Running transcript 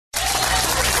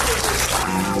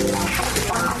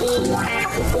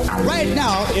Right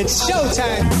now, it's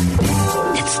showtime.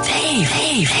 It's Dave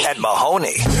and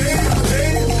Mahoney.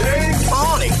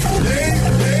 Mahoney.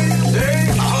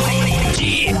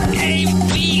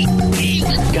 D-A-V-E.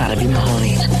 Gotta be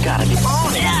Mahoney. Gotta be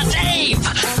Mahoney. Yeah, Dave.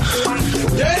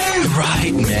 Dave.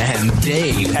 Right, man.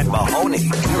 Dave and Mahoney.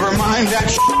 Never mind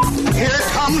that Here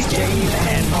comes Dave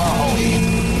and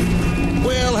Mahoney.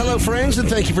 Well, hello, friends, and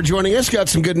thank you for joining us. Got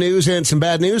some good news and some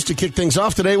bad news to kick things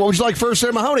off today. What would you like first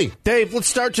there, Mahoney? Dave, let's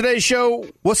start today's show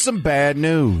with some bad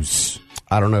news.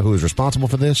 I don't know who is responsible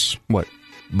for this. What?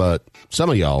 But some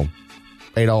of y'all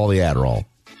ate all the Adderall.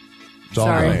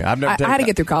 Sorry. I've never I had to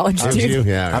get through college, Did too. you?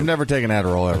 Yeah. I've never taken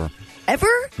Adderall ever. Ever?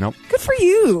 Nope. Good for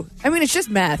you. I mean, it's just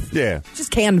meth. Yeah. It's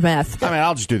just canned meth. I mean,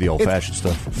 I'll just do the old-fashioned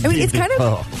stuff. I mean, it's kind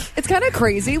of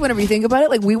crazy whenever you think about it.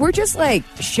 Like, we were just, like,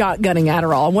 shotgunning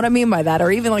Adderall. And what I mean by that,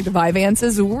 or even, like, the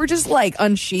Vyvances, we were just, like,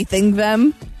 unsheathing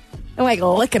them and, like,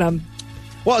 licking them.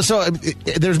 Well, so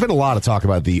there's been a lot of talk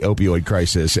about the opioid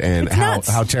crisis and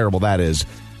how terrible that is.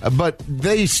 But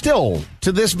they still,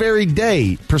 to this very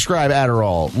day, prescribe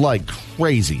Adderall like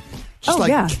crazy.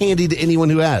 Just candy to anyone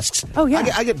who asks. Oh, yeah.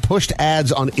 I get pushed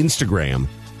ads on Instagram.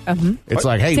 It's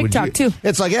like, hey, TikTok, too.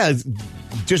 It's like, yeah,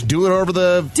 just do it over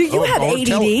the... Do you have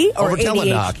ADD or over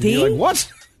Teledoc. And you're like,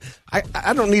 what?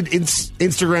 I don't need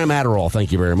Instagram Adderall,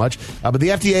 thank you very much. But the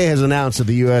FDA has announced that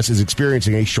the U.S. is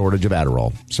experiencing a shortage of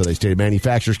Adderall. So they stated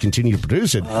manufacturers continue to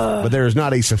produce it, but there is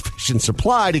not a sufficient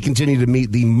supply to continue to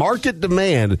meet the market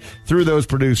demand through those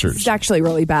producers. It's actually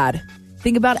really bad.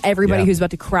 Think about everybody who's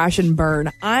about to crash and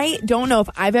burn. I don't know if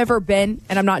I've ever been,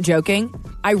 and I'm not joking,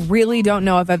 I really don't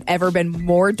know if I've ever been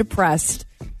more depressed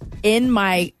in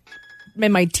my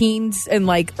teens and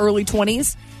like early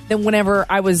 20s than whenever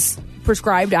I was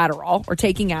prescribed Adderall or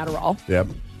taking Adderall. Yep.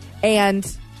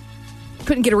 And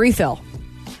couldn't get a refill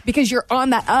because you're on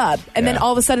that up, and then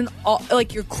all of a sudden,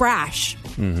 like you crash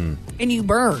and you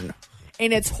burn,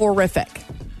 and it's horrific.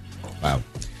 Wow.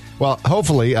 Well,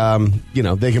 hopefully,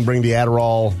 they can bring the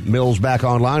Adderall mills back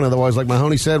online. Otherwise, like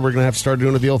Mahoney said, we're going to have to start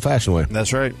doing it the old-fashioned way.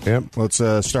 That's right. Yep. Let's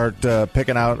start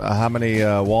picking out how many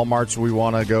Walmarts we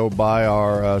want to go buy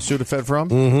our Sudafed from.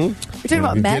 Mm-hmm. You're talking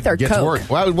about meth or get Coke? To work.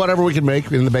 Well, whatever we can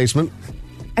make in the basement.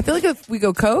 I feel like if we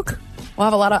go Coke, we'll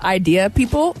have a lot of idea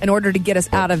people in order to get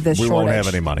us out of this shortage. We won't have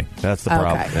any money. That's the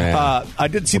problem. Okay. Yeah. I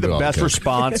did see the best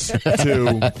response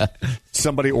to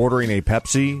somebody ordering a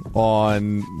Pepsi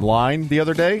online the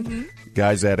other day.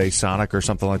 Guy's at a Sonic or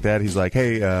something like that. He's like,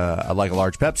 hey, I'd like a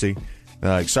large Pepsi. They're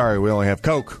like, sorry, we only have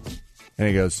Coke. And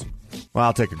he goes, well,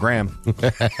 I'll take a gram. I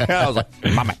was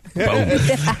like, mama. Boom.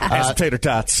 Ass tater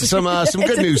tots. Some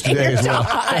good news today as well.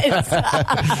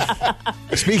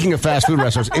 Speaking of fast food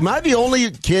restaurants, am I the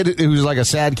only kid who's like a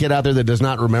sad kid out there that does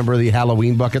not remember the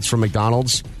Halloween buckets from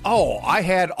McDonald's? Oh, I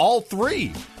had all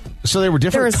three. So they were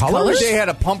different colors? They had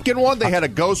a pumpkin one, they had a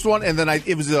ghost one, and then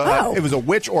it was a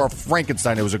witch or a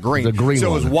Frankenstein. It was a green. The green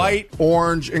so one. it was white,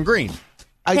 orange, and green.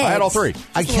 I had all three.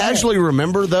 I casually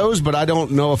remember those, but I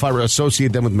don't know if I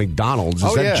associate them with McDonald's.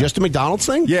 Is that just a McDonald's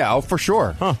thing? Yeah, for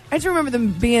sure. Huh. I just remember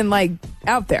them being like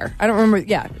out there. I don't remember.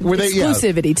 Were they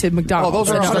exclusivity to McDonald's? Oh,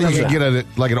 those are like you could get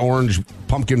an orange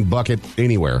pumpkin bucket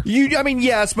anywhere.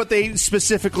 Yes, but they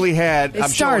specifically had.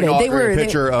 I'm showing off a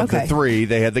picture of the three.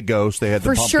 They had the ghost. They had the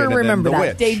for pumpkin. sure remember and then the that,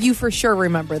 witch. Dave. You for sure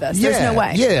remember this. There's no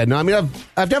way. Yeah, no. I mean,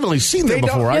 I've definitely seen them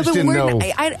before. I just didn't know.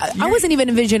 I wasn't even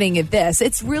envisioning it.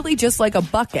 It's really just like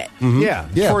a bucket. Mm-hmm. Yeah.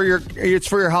 It's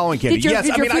for your Halloween candy. Did your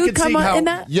food come in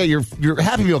that? Yeah, your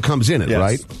Happy Meal comes in it,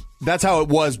 right? That's how it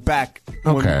was back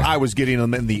when I was getting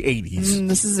them in the 80s.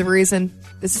 This is the reason.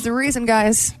 This is the reason,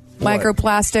 guys. What?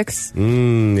 Microplastics.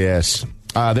 Yes.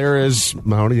 There is,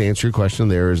 Mahoney, to answer your question,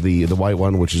 there is the white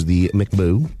one, which is the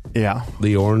McBoo. Yeah.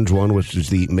 The orange one, which is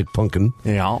the McPumpkin.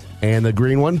 Yeah. And the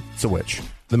green one? It's a witch.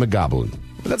 The McGoblin.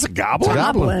 That's a goblin? It's a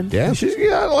goblin. Yeah. She's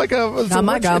got like Not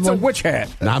my goblin. It's a witch hat.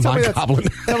 Not my goblin.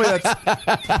 Tell me that's...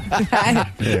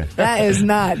 That is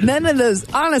not. None of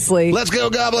those, honestly. Let's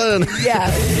go, goblin. Yeah.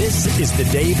 This is the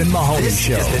Dave and Mahoney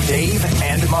Show. This is the Dave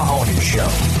and Mahoney Show.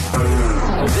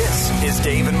 This is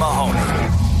Dave and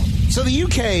Mahoney. So the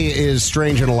UK is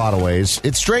strange in a lot of ways.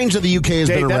 It's strange that the UK has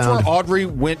been around. That's where Audrey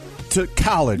went to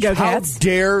college. Go How Cats.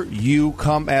 dare you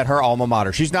come at her alma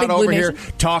mater? She's not Big over Blue here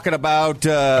Nation. talking about,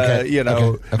 Okay.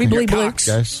 We bleed blue.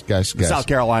 Cocks. Guys. South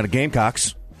Carolina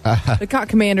Gamecocks. The Cock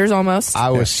Commanders almost. I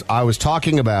was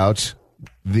talking about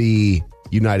the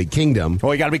United Kingdom.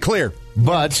 Well, you got to be clear.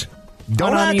 But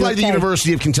don't act like the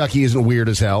University of Kentucky isn't weird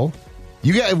as hell.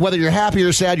 You got, whether you're happy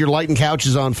or sad, you're lighting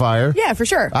couches on fire. Yeah, for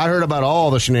sure. I heard about all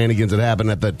the shenanigans that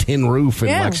happened at the Tin Roof in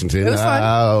Lexington. It was fun.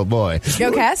 Oh boy,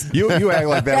 Go Cats. You act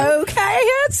like that. Go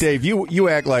Cats. Dave, you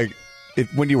act like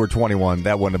when you were 21,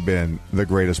 that wouldn't have been the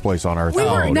greatest place on earth. We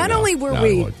were, not only were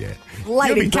we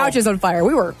lighting couches on fire,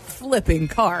 we were flipping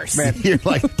cars. Man, you're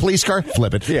like, police car,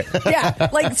 flip it. Yeah,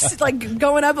 like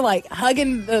going up and like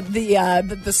hugging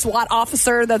the SWAT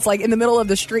officer that's like in the middle of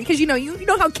the street, because you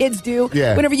know how kids do.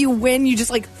 Yeah. Whenever you win, you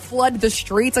just like flood the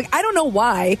streets. Like, I don't know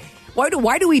why.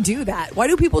 Why do we do that? Why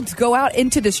do people go out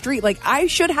into the street? Like, I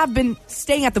should have been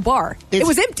staying at the bar. It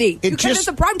was empty. It's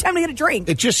a prime time to get a drink.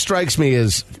 It just strikes me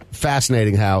as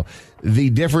fascinating how the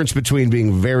difference between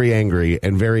being very angry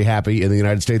and very happy in the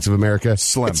United States of America,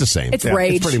 slim. It's the same. It's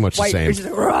rage. It's pretty much the same. Just,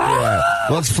 yeah.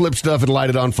 Let's flip stuff and light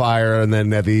it on fire, and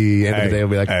then at the end of the day, we'll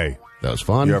be like, hey, that was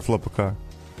fun. You ever flip a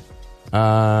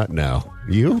car? No.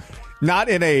 You? Not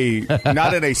in a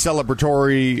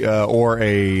celebratory or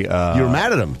a. You were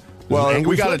mad at him. Well,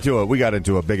 we got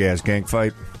into a big ass gang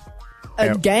fight.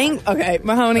 A gang? Okay,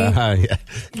 Mahoney. Yeah.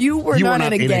 You were not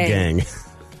in a gang.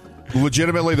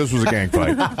 Legitimately, this was a gang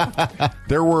fight.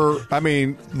 There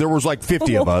was like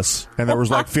 50 of us, and there was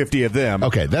like 50 of them.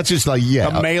 Okay, that's just like,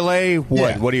 a melee.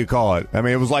 What do you call it? I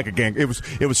mean, it was like a gang. It was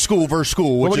school versus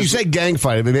school. Well, when you say gang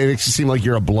fight, it makes it seem like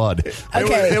you're a blood.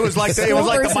 Okay, it was like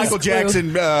the Michael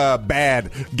Jackson bad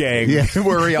gang. Yeah,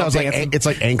 where he it's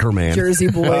like Anchorman, Jersey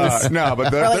Boys. No,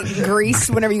 but or like Grease.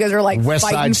 Whenever you guys are like West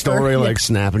Side Story, like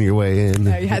snapping your way in.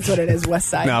 That's what it is, West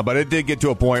Side. No, but it did get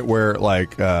to a point where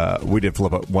like we did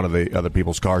flip up one of the other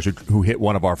people's cars who hit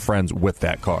one of our friends with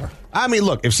that car. I mean,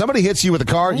 look, if somebody hits you with a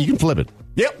car, you can flip it.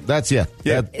 Yep.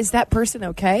 Yeah. Is that person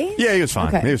okay? Yeah, he was fine.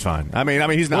 Okay. He was fine. I mean,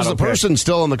 he's not. Was the person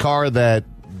still in the car that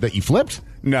you flipped?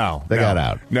 No, they got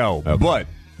out. No, okay. But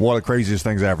one of the craziest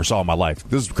things I ever saw in my life.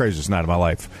 This is the craziest night of my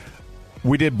life.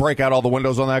 We did break out all the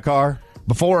windows on that car.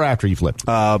 Before or after you flipped?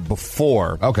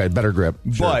 Before. Okay, better grip.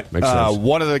 Sure. But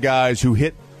one of the guys who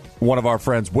hit one of our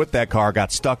friends with that car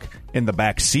got stuck in the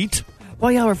back seat.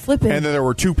 While y'all were flipping. And then there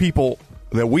were two people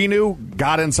that we knew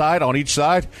got inside on each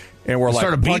side. And we're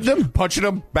started punching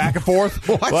them back and forth.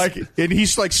 And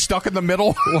he's like stuck in the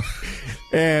middle.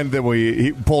 And then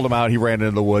he pulled him out. He ran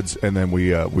into the woods, and then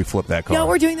we flipped that car. Y'all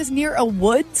were doing this near a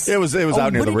woods? It was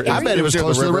out near the river. I bet it was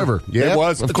close to the river. Yeah, it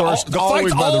was. Of course. The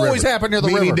fights always happen near the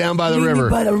river. Down by the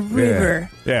river. By the river.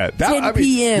 Yeah. 10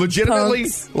 p.m. Legitimately,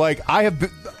 punks. like I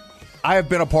have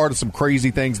been a part of some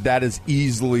crazy things. That is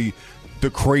easily the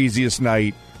craziest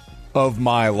night of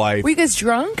my life. Were you guys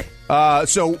drunk?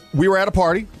 So we were at a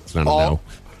party. It's not a no.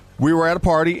 We were at a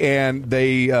party, and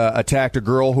they attacked a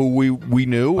girl who we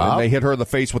knew, and they hit her in the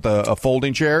face with a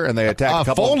folding chair, and they attacked a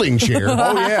couple. Folding chair? Oh,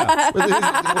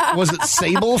 yeah. Was it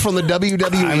Sable from the WWE? I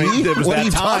mean, it was what that are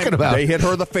you time. talking about? They hit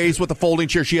her in the face with a folding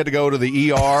chair. She had to go to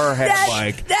the ER.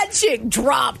 That chick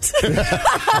dropped.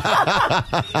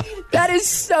 That is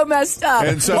so messed up.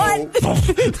 And so, what?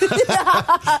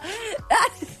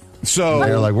 So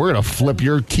they're like, we're going to flip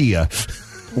your Kia.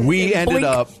 We ended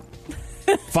up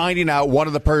finding out one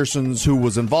of the persons who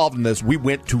was involved in this. We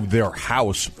went to their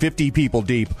house, 50 people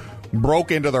deep, broke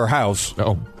into their house.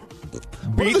 Oh.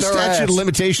 What are the statute of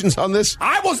limitations on this?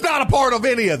 I was not a part of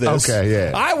any of this. Okay,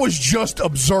 yeah. I was just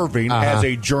observing, as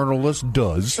a journalist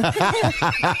does.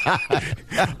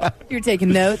 You're taking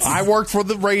notes. I worked for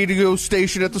the radio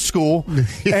station at the school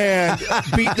and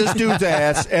beat this dude's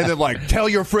ass, and then like tell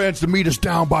your friends to meet us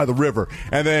down by the river.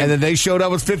 And then they showed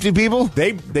up with 50 people?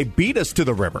 They beat us to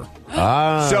the river.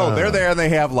 So they're there, and they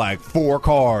have like 4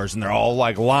 cars, and they're all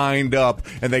like lined up,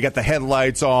 and they got the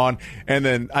headlights on. And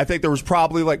then I think there was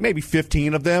probably like maybe 15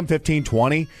 of them, 15,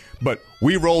 20. But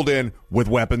we rolled in with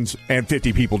weapons and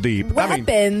 50 people deep.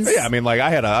 Weapons? I mean, like I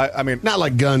had not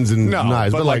like guns and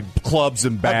knives, but like clubs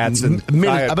and bats. And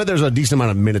I bet there's a decent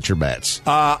amount of miniature bats.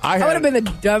 I would have been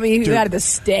the dummy who had the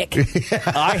stick.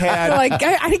 I had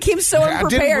I came so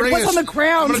unprepared. What's on the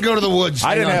ground? I'm going to go to the woods.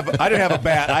 I didn't have a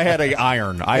bat. I had an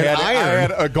iron. I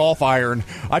had a golf iron.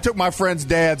 I took my friend's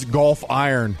dad's golf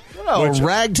iron.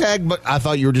 Ragtag, but I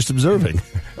thought you were just observing.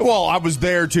 Well, I was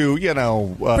there to,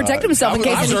 protect himself in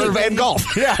case observe and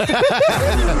golf. Yeah.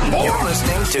 You're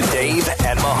listening to Dave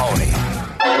and Mahoney.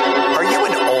 Are you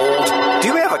an old? Do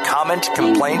you have a comment,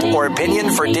 complaint, or opinion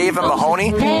for Dave and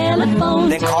Mahoney?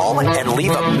 Then call and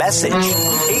leave a message.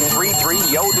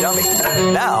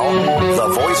 833-YO-DUMMY. Now, the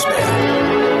voicemail.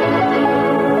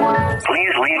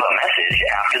 Please leave a message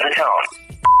after the tone.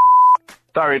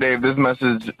 Sorry, Dave. This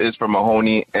message is for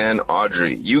Mahoney and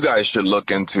Audrey. You guys should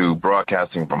look into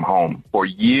broadcasting from home. For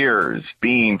years,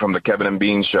 Bean from the Kevin and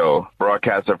Bean Show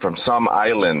broadcasted from some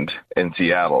island in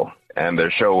Seattle, and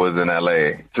their show was in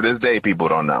L.A. To this day, people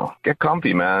don't know. Get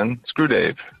comfy, man. Screw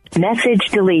Dave. Message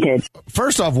deleted.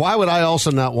 First off, why would I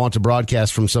also not want to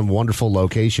broadcast from some wonderful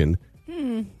location?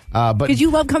 Because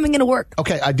you love coming into work.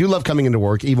 Okay, I do love coming into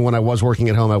work. Even when I was working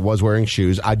at home, I was wearing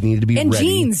shoes. I needed to be And ready.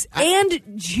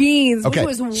 jeans. Okay, It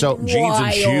was so wild. jeans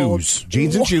and shoes.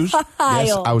 Jeans and shoes. Yes,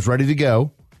 Wild. I was ready to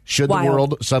go. Should the Wild.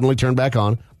 world suddenly turn back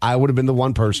on, I would have been the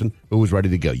one person who was ready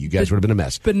to go. You guys would have been a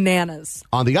mess. Bananas.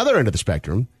 On the other end of the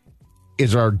spectrum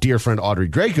is our dear friend Audrey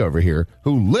Drake over here,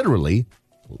 who literally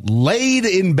laid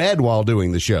in bed while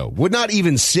doing the show. Would not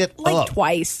even sit up.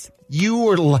 Twice. You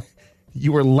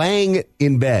were laying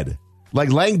in bed. Like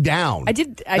laying down. I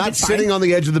Not did sitting fine. on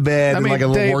the edge of the bed in mean, like a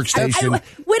little Dave, workstation.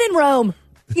 When in Rome.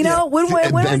 You know, when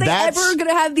And are they that's- ever going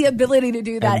to have the ability to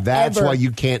do that? and that's ever? why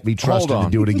you can't be trusted Hold to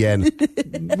on. do it again.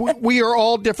 We are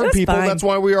all different That's people. fine. That's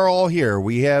why we are all here.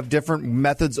 We have different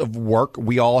methods of work.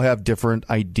 We all have different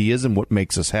ideas and what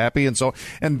makes us happy, and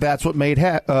that's what made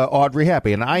Audrey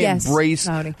happy. And I Yes, embrace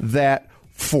Tony. that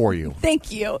for you.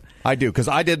 Thank you. I do, because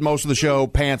I did most of the show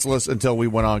pantsless until we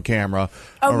went on camera.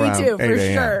 Oh, me around too, for 8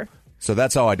 a.m. sure. So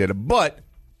that's how I did it. But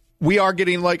we are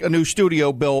getting like a new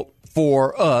studio built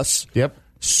for us. Yep.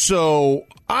 So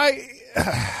I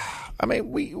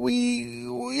mean, we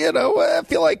I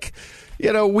feel like,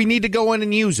 we need to go in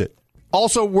and use it.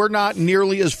 Also, we're not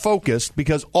nearly as focused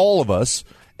because all of us,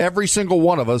 every single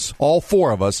one of us, all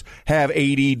four of us have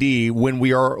ADD when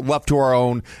we are left to our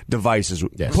own devices.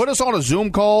 Yes. Put us on a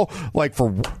Zoom call, like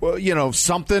for,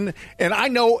 something. And I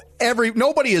know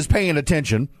nobody is paying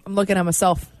attention. I'm looking at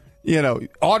myself.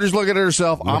 Audrey's looking at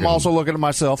herself. I'm also looking at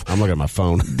myself. I'm looking at my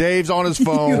phone. Dave's on his You're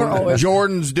phone. always-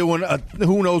 Jordan's doing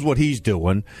who knows what he's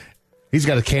doing. He's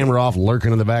got a camera off,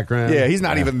 lurking in the background. Yeah, he's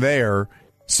not even there.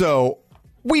 So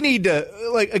we need to,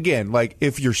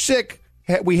 if you're sick,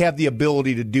 we have the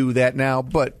ability to do that now.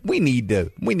 But we need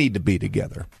to be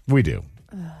together. We do.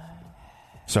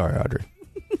 Sorry, Audrey.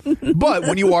 But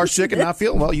when you are sick and not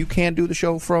feeling well, you can do the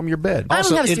show from your bed. I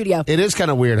don't have a it- studio. It is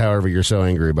kind of weird, however, you're so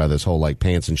angry by this whole like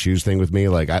pants and shoes thing with me.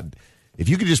 Like, if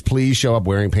you could just please show up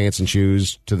wearing pants and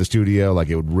shoes to the studio, like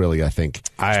it would really, I think,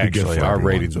 I be good actually, for our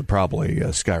everyone. ratings would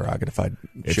probably skyrocket if I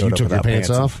If showed you up took your without pants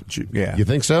and off. yeah, You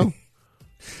think so?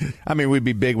 I mean, we'd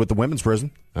be big with the women's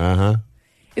prison. Uh huh.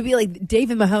 It'd be like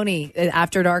David Mahoney,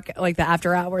 After Dark, like the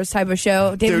After Hours type of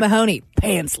show. David Dude. Mahoney,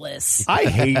 pantsless. I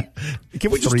hate.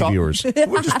 Can we just 3 talk? viewers. Can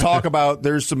we just talk about?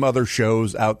 There's some other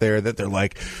shows out there that they're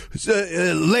like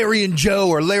Larry and Joe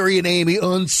or Larry and Amy,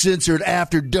 uncensored,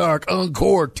 After Dark,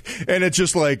 uncorked, and it's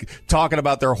just like talking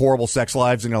about their horrible sex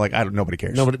lives, and you're like, nobody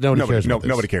cares. Nobody cares about this.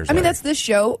 Nobody cares. I mean, Larry. that's this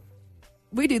show.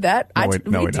 We do that. No, we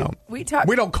do. don't. We talk.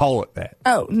 We don't call it that,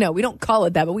 Oh no, we don't call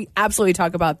it that, but we absolutely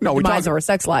talk about the No, we demise talk- of our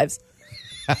sex lives.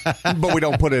 but we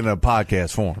don't put it in a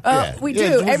podcast form. We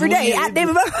do every day at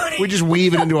David Mahoney. We just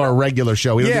weave it into our regular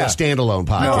show. We don't Yeah. do a standalone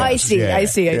podcast. No, I see. Yeah. I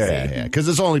see. Yeah, because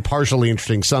it's only partially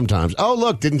interesting sometimes. Oh,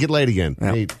 look, didn't get laid again.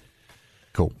 Yeah. Neat.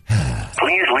 Cool. Please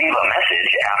leave a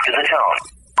message after the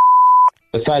tone.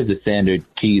 Besides the standard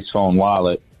keys, phone,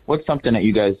 wallet, what's something that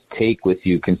you guys take with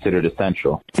you considered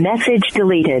essential? Message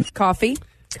deleted. Coffee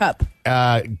cup.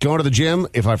 Going to the gym,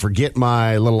 if I forget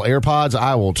my little AirPods,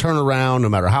 I will turn around no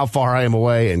matter how far I am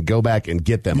away and go back and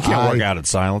get them. You can't I work out in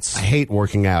silence. I hate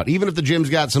working out. Even if the gym's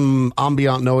got some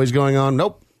ambient noise going on.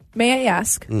 Nope. May I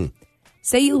ask?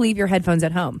 Say you leave your headphones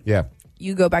at home. Yeah.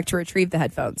 You go back to retrieve the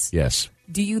headphones. Yes.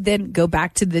 Do you then go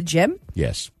back to the gym?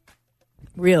 Yes.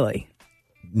 Really?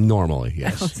 Normally, I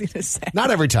was yes. going to say. Not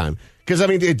every time. Because, I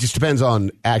mean, it just depends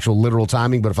on actual literal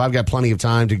timing. But if I've got plenty of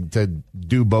time to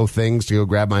do both things, to go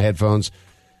grab my headphones,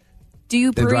 Do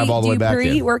you Then drive all the way back in.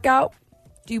 pre-workout?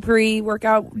 Do you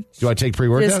pre-workout? do I take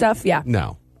pre-workout? This stuff? Yeah.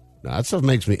 No, that stuff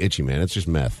makes me itchy, man. It's just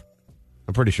meth.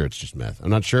 I'm pretty sure it's just meth. I'm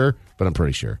not sure, but I'm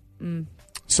pretty sure.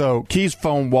 So keys,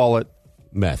 phone, wallet,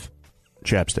 Meth.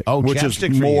 chapstick. Oh, which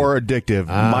chapstick is for more you. addictive.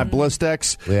 My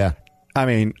Blistex. Yeah. I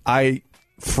mean, I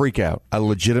freak out. I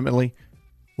legitimately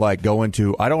go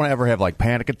into. I don't ever have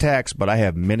panic attacks, but I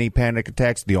have many panic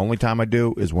attacks. The only time I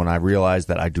do is when I realize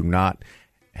that I do not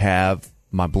have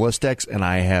my Blistex and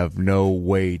I have no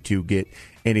way to get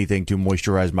anything to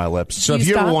moisturize my lips. So Do if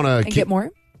you ever stop want and to get more?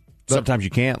 Sometimes you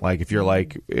can't. If you're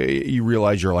you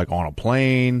realize you're on a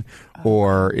plane,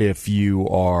 or if you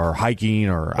are hiking,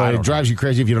 or I it don't drives you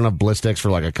crazy if you don't have Blistex for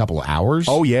a couple of hours.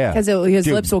 know. Oh yeah, Because his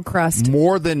Dude, lips will crust.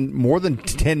 more than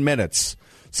 10 minutes.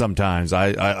 Sometimes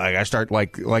I start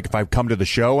if I've come to the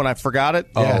show and I forgot it.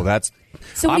 Yeah. Oh, that's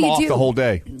So what I'm do you off do? the whole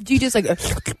day. Do you just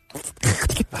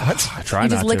I try You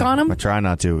not just lick to. on 'em? I try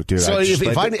not to, dude. So I just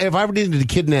if I needed to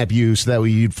kidnap you so that way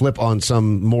you'd flip on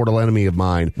some mortal enemy of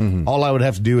mine, all I would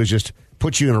have to do is just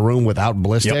put you in a room without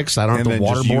Blistex. I don't have to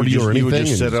waterboard you or anything. You would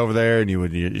just and sit over there and you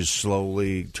would just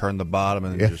slowly turn the bottom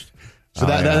and just So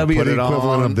that'll be Put the it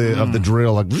equivalent on. of the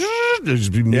drill, like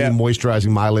just be me moisturizing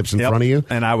my lips in front of you.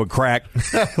 And I would crack,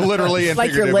 literally and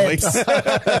Like your figuratively.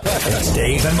 lips.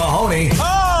 Dave and Mahoney.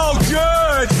 Oh,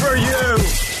 good for you.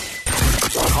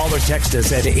 Call or text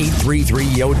us at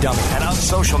 833-YO-DUMMY and on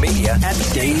social media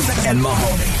at Dave and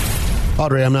Mahoney.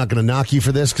 Audrey, I'm not going to knock you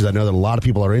for this because I know that a lot of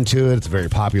people are into it. It's a very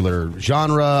popular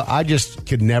genre. I just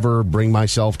could never bring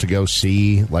myself to go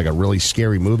see like a really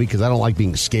scary movie because I don't like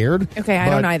being scared. Okay, I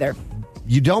don't either.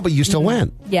 You don't, but you still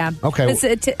went. Yeah. Okay.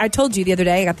 I told you the other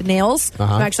day, I got the nails.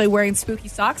 Uh-huh. I'm actually wearing spooky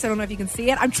socks. I don't know if you can see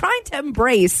it. I'm trying to I'm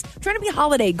trying to be a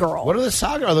holiday girl. What are the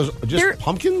socks? Are those just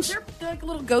pumpkins? They're like a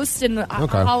little ghost in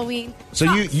Halloween. So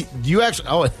socks. you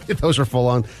actually those are full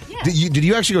on. Yeah. Did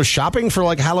you actually go shopping for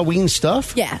like Halloween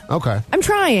stuff? Yeah. Okay. I'm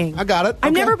trying. I got it.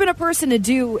 I've Okay. never been a person to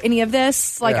do any of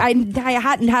this. Like Yeah. I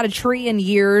hadn't had a tree in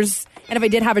years. And if I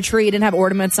did have a tree, it didn't have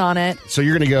ornaments on it. So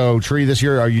you're going to go tree this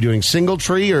year. Are you doing single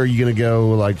tree or are you going to go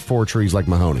like 4 trees like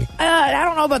Mahoney? I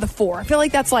don't know about the 4. I feel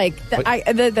like that's like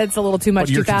that's a little too much But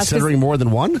you're too fast. 'cause considering more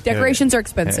than one? Decorations are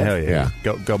expensive. Hell yeah.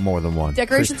 Go more than one.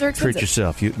 Decorations are expensive. Treat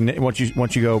yourself.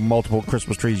 Once you go multiple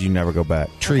Christmas trees, you never go back.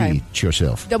 Treat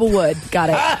yourself. Double wood. Got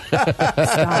it.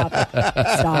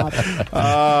 Stop.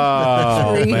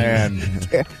 Oh, Tree. man.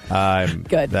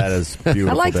 Good. That is beautiful.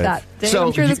 I like Dave. that. Dave, So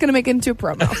I'm sure you- that's going to make it into a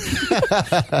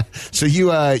promo. So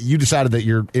you decided that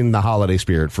you're in the holiday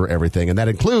spirit for everything, and that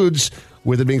includes,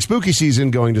 with it being spooky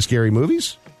season, going to scary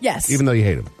movies? Yes. Even though you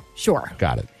hate them. Sure.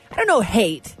 Got it. I don't know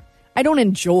hate. I don't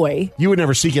enjoy. You would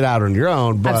never seek it out on your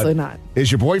own, but Absolutely not. Is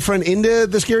your boyfriend into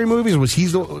the scary movies? Was he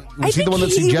the one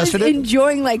that suggested he was it?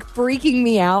 enjoying like freaking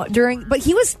me out but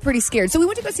he was pretty scared. So we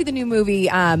went to go see the new movie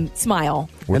Smile.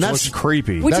 Which that's looks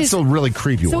creepy. Which That's is- a really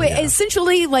creepy So one. it,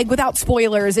 essentially, like without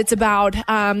spoilers, it's about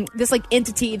this like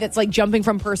entity that's like jumping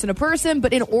from person to person.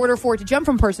 But in order for it to jump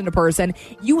from person to person,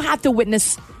 you have to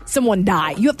witness someone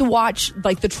die. You have to watch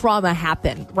like the trauma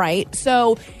happen, right?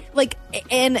 So like,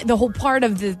 and the whole part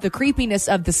of the creepiness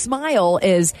of the smile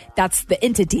is that's the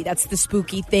entity, that's the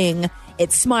spooky thing.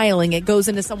 It's smiling. It goes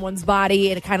into someone's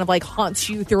body and it kind of like haunts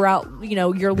you throughout,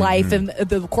 your life and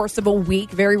the course of a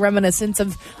week. Very reminiscent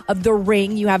of The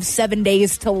Ring. You have 7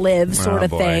 days to live, sort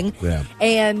of boy. thing. Yeah.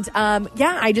 And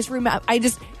I just remember. I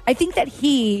think that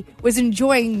he was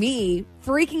enjoying me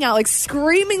freaking out, like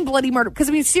screaming bloody murder. Because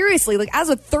I mean, seriously, like as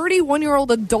a 31-year-old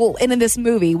adult in this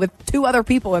movie with 2 other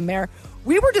people in there,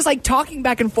 we were just like talking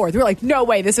back and forth. We were like, no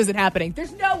way, this isn't happening.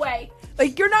 There's no way.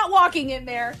 Like, you're not walking in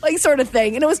there, like sort of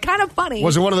thing. And it was kind of funny.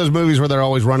 Was it one of those movies where they're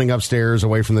always running upstairs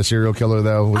away from the serial killer,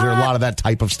 though? Was there a lot of that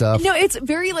type of stuff? No, it's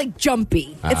very like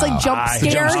jumpy. It's like jump I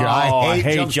scare. jump scare. I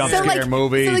hate jump scare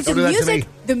movies. So like Don't do that to me.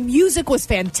 the music was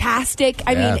fantastic.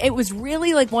 I Yeah. mean, it was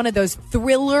really like one of those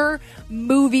thriller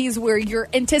movies where you're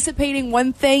anticipating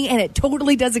one thing and it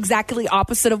totally does exactly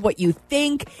opposite of what you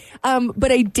think.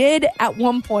 But I did at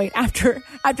one point after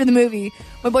the movie,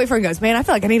 my boyfriend goes, "Man, I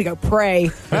feel like I need to go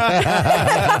pray."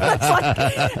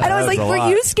 And I was like, a "Were lot.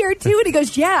 you scared too?" And he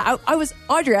goes, "Yeah, I was,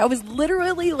 Audrey. I was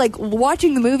literally like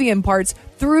watching the movie in parts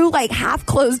through like half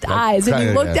closed eyes." And he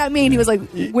yeah, looked yeah. at me and he was like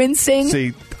wincing.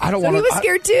 See, I don't So want to. he was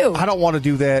scared too. I don't want to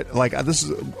do that. Like this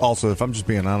is also, if I'm just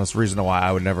being honest, the reason why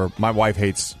I would never. My wife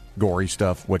hates gory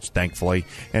stuff, which thankfully,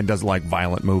 and doesn't like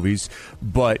violent movies.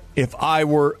 But if I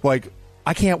were like,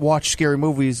 I can't watch scary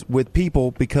movies with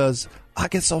people because I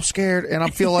get so scared and I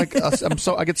feel like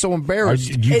I get so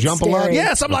embarrassed. Do you It's jump a lot? scary.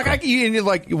 Yes, I'm like, and you're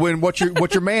like when what's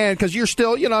your man, because you're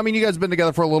still, you know, I mean, you guys have been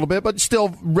together for a little bit, but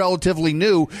still relatively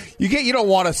new. You don't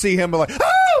want to see him be like,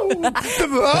 oh, my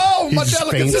He just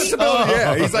delicate faints. sensibility.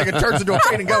 Yeah, he's like, it turns into a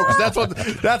faint and go,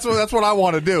 because that's what I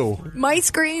want to do. My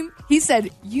scream, he said,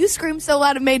 "You screamed so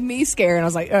loud it made me scared." And I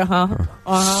was like,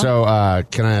 So,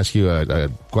 can I ask you a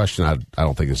question? I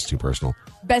don't think this is too personal.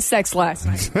 best sex last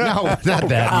night. No, not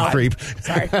that, you creep.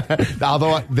 Sorry.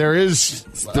 Although there is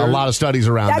a lot of studies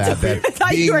around That's that. I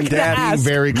thought you were gonna being ask.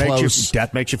 very close,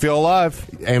 Death makes you feel alive.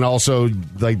 and also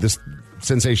like this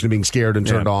sensation of being scared and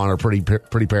turned Yeah. on are pretty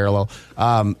parallel.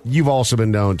 You've also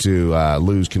been known to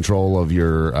lose control of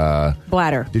your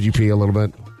Bladder. Did you pee a little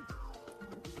bit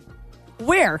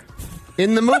Where?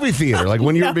 in the movie theater? Like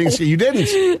when you were being scared, you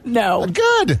didn't. No.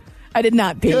 Good. I did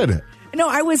not pee. Good. No,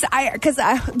 because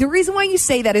the reason why you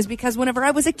say that is because whenever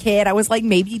I was a kid, I was like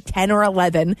maybe 10 or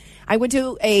 11. I went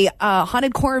to a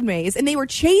haunted corn maze and they were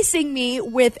chasing me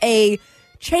with a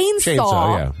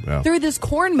chainsaw, yeah. through this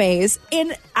corn maze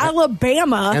in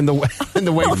Alabama. And the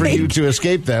way for you to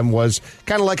escape them was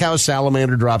kind of like how a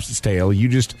salamander drops its tail. You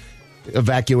just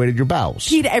evacuated your bowels.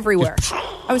 Peed everywhere.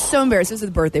 I was so embarrassed. This was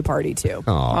a birthday party, too.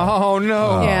 Oh,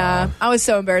 no. Yeah, I was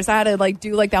so embarrassed. I had to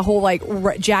do that whole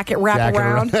jacket wrap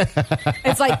around.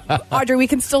 It's like, Audrey, we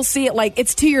can still see it.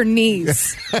 It's to your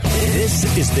knees.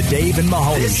 This is the Dave and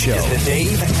Mahoney Show. This is the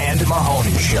Dave and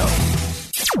Mahoney Show.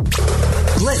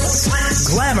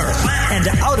 Glitz, glamour, and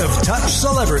out-of-touch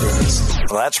celebrities.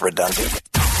 Well, that's redundant.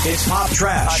 It's Pop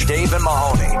Trash. Dave and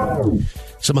Mahoney.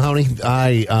 So, Mahoney,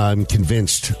 I'm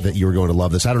convinced that you were going to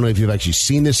love this. I don't know if you've actually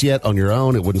seen this yet on your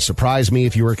own. It wouldn't surprise me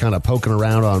if you were kind of poking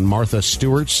around on Martha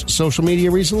Stewart's social media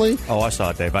recently. Oh, I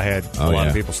saw it, Dave. I had a lot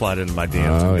of people slide into my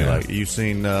DMs and be like, you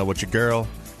seen what your girl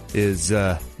is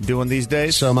doing these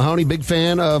days? So, Mahoney, big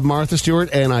fan of Martha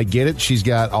Stewart, and I get it. She's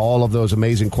got all of those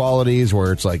amazing qualities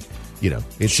where it's like,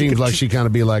 it seems like she kind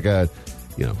of be like a,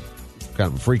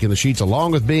 kind of a freak in the sheets,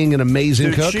 along with being an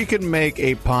amazing cook. She can make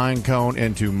a pine cone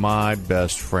into my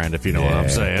best friend, if you know what I'm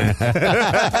saying.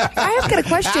 I have got a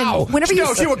question. Whenever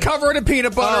she would cover it in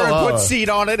peanut butter and put seed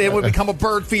on it. It would become a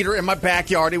bird feeder in my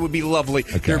backyard. It would be lovely.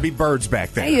 Okay. There'd be birds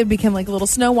back there. You'd become like a little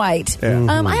Snow White.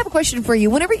 Yeah. I have a question for you.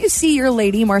 Whenever you see your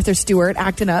lady, Martha Stewart,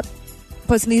 acting up,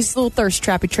 posting these little thirst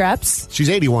traps. She's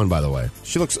 81, by the way.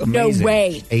 She looks amazing. No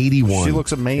way. 81. She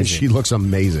looks amazing. And she looks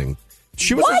amazing.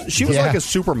 She was like a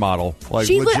supermodel.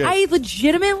 I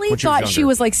legitimately thought she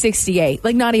was like 68.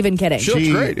 Like, not even kidding. She looks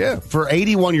great, yeah. For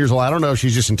 81 years old, I don't know if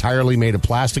she's just entirely made of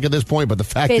plastic at this point, but the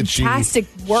fact that fantastic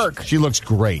work. She looks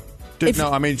great. Dude,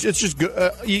 it's just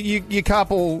good. You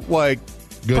couple good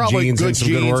genes and some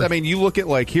good work. I mean, you look at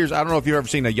I don't know if you've ever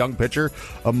seen a young picture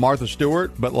of Martha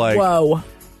Stewart, but whoa.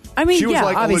 I mean, she was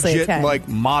obviously a legit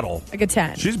model. Like a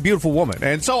 10. She's a beautiful woman.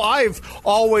 And so I've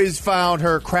always found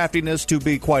her craftiness to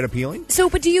be quite appealing. So,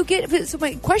 but do you so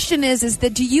my question is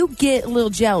that do you get a little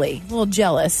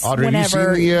jealous Audrey,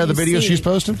 whenever have you seen the video she's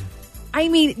posted? I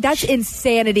mean, that's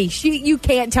insanity. You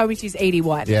can't tell me she's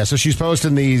 81. Yeah, so she's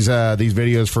posting these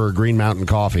videos for Green Mountain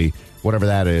Coffee, whatever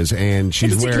that is, and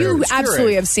she's wearing... You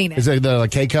absolutely have seen it. Is it the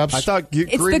K-Cups? I thought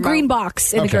it's the green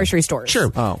box in the grocery stores.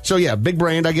 Sure. Oh. So, yeah, big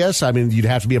brand, I guess. I mean, you'd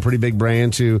have to be a pretty big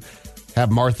brand to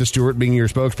have Martha Stewart being your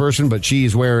spokesperson, but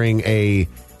she's wearing a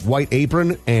white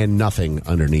apron and nothing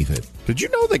underneath it. Did you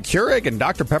know that Keurig and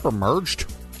Dr. Pepper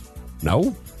merged?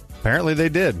 No. Apparently they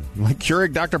did.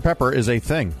 Keurig Dr. Pepper is a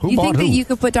thing. You think that you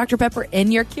could put Dr. Pepper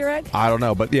in your Keurig? I don't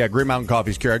know, but yeah, Green Mountain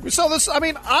Coffee's Keurig. So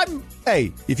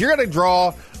if you're going to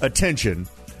draw attention,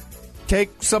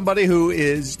 take somebody who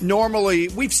is normally,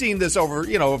 we've seen this over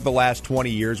the last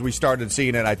 20 years. We started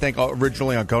seeing it, I think,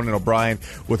 originally on Conan O'Brien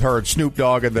with her and Snoop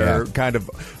Dogg and their kind of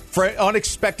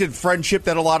unexpected friendship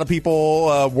that a lot of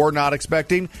people were not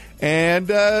expecting. And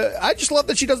I just love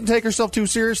that she doesn't take herself too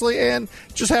seriously and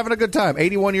just having a good time.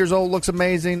 81 years old, looks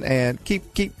amazing, and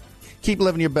keep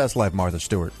living your best life, Martha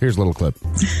Stewart. Here's a little clip.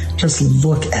 Just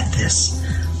look at this.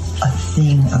 A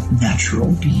thing of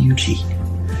natural beauty.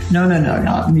 No,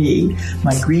 not me.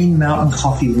 My Green Mountain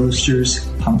Coffee Roasters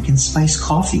pumpkin spice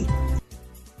coffee.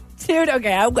 Dude,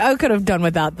 okay, I could have done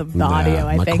without the audio,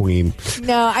 I think. Queen.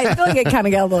 No, I feel like it kind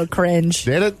of got a little cringe.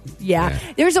 Did it? Yeah.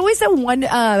 There's always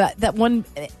that one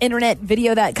internet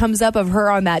video that comes up of her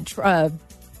on that,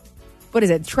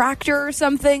 tractor or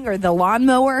something, or the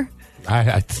lawnmower.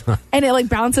 And it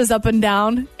bounces up and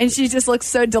down, and she just looks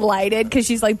so delighted because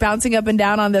she's bouncing up and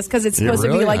down on this because it's supposed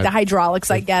to be the hydraulics,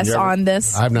 I guess, on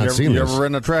this. I've not seen this. You ever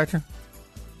ridden a tractor?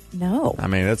 No. I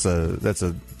mean, that's a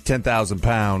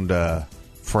 10,000-pound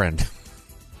friend.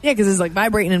 Yeah, because it's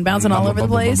vibrating and bouncing all over the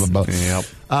place. Yep.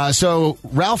 So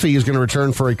Ralphie is going to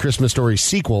return for a Christmas Story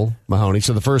sequel, Mahoney.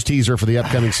 So the first teaser for the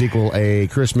upcoming sequel, A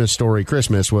Christmas Story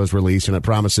Christmas, was released, and it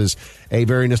promises a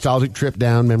very nostalgic trip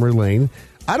down memory lane.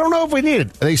 I don't know if we need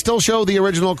it. They still show the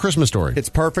original Christmas Story. It's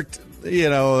perfect.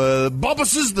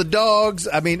 Bubbuses, the dogs.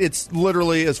 I mean, it's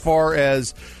literally as far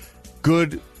as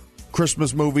good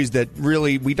Christmas movies that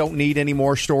really we don't need any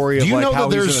more story of how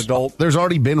he's an adult. There's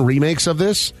already been remakes of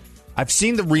this. I've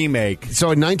seen the remake.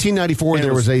 So in 1994,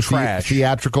 there was a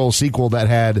theatrical sequel that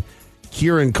had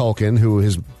Kieran Culkin, who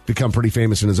has become pretty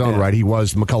famous in his own right. He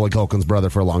was Macaulay Culkin's brother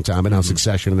for a long time, and now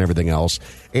Succession and everything else.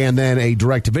 And then a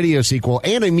direct-to-video sequel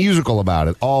and a musical about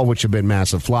it, all which have been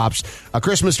massive flops. A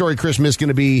Christmas Story Christmas going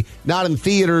to be not in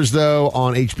theaters, though,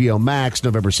 on HBO Max,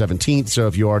 November 17th. So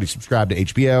if you already subscribe to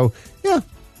HBO,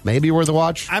 maybe worth a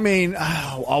watch. I mean,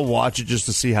 I'll watch it just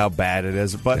to see how bad it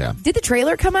is. But did the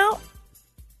trailer come out?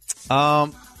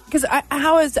 Because I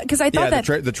thought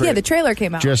the trailer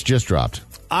came out. Just dropped.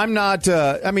 I'm not.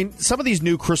 Some of these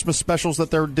new Christmas specials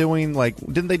that they're doing,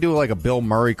 didn't they do a Bill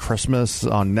Murray Christmas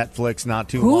on Netflix not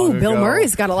too long ago? Bill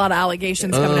Murray's got a lot of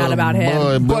allegations coming out about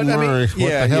him. Bill Murray. What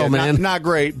the hell, man? Not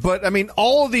great. But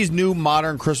all of these new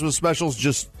modern Christmas specials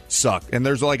just sucked. And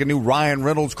there's like a new Ryan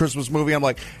Reynolds Christmas movie. I'm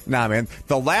like, nah, man.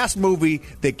 The last movie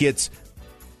that gets,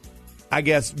 I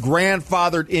guess,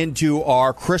 grandfathered into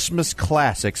our Christmas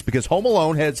classics, because Home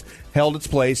Alone has held its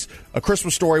place. A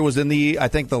Christmas Story was in the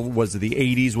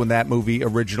 80s when that movie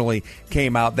originally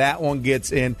came out. That one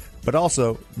gets in, but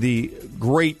also the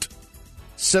great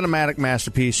cinematic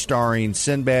masterpiece starring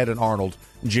Sinbad and Arnold,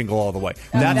 Jingle All the Way.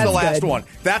 That's the last one.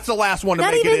 That's the last one to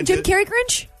Not make even it into. Jim Carrey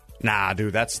Grinch? Nah,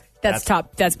 dude, that's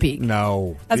top. That's peak.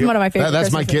 No, that's one of my favorite.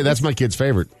 That's my kid. That's my kid's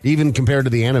favorite, even compared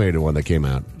to the animated one that came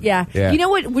out. Yeah. You know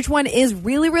what? Which one is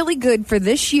really, really good for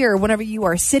this year? Whenever you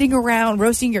are sitting around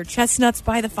roasting your chestnuts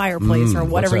by the fireplace, or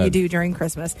whatever you do during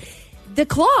Christmas. The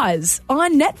Claus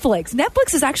on Netflix.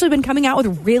 Netflix has actually been coming out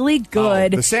with really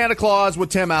good. The Santa Claus with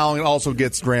Tim Allen also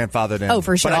gets grandfathered in. Oh,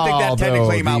 for sure. But I think that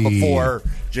technically came out before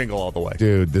Jingle All the Way.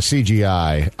 Dude, the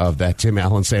CGI of that Tim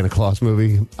Allen Santa Claus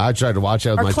movie. I tried to watch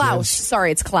that with my Klaus. kids.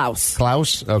 Sorry, it's Klaus.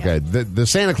 Klaus? Okay. Yeah. The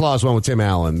Santa Claus one with Tim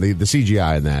Allen, the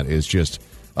CGI in that is just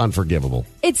unforgivable.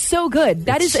 It's so good.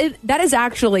 That is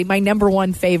actually my number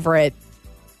one favorite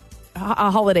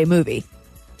holiday movie.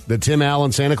 The Tim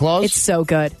Allen Santa Claus? It's so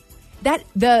good. That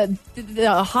the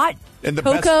hot and the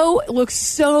cocoa looks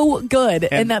so good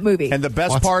in that movie. And the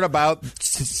best part about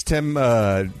Tim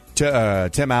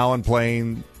Allen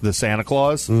playing the Santa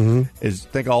Claus is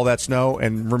think all that snow,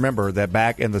 and remember that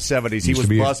back in the 70s he was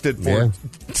busted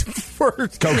for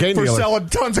cocaine for selling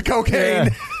tons of cocaine. Yeah.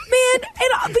 Man,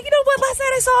 and you know what? Last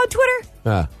night I saw on Twitter,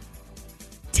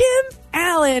 Tim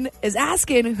Allen is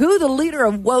asking who the leader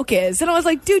of woke is, and I was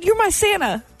like, dude, you're my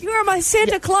Santa. You are my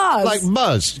Santa Claus. Like,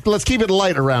 Buzz, let's keep it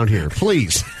light around here,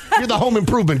 please. You're the home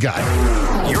improvement guy.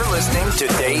 You're listening to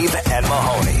Dave and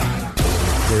Mahoney.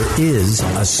 There is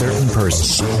a certain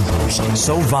person,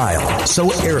 so vile,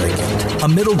 so arrogant, a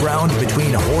middle ground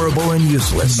between horrible and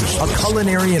useless, a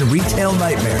culinary and retail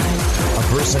nightmare, a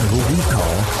person who we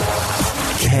call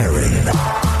Karen.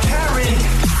 Karen,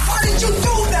 why did you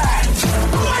do that?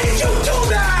 Why did you do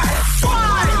that?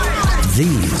 Why?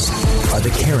 These are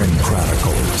the Karen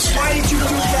Chronicles. Why did you do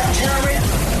that,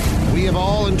 Karen? We have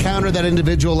all encountered that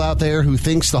individual out there who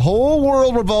thinks the whole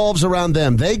world revolves around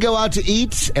them. They go out to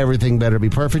eat. Everything better be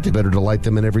perfect. It better delight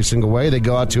them in every single way. They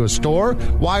go out to a store.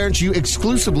 Why aren't you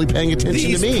exclusively paying attention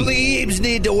to me? These plebes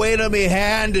need to wait on me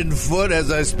hand and foot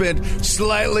as I spend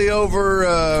slightly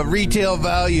over retail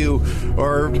value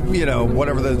or,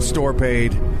 whatever the store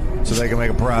paid, so they can make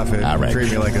a profit and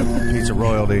treat me like a piece of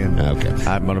royalty. And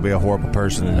I'm going to be a horrible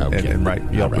person and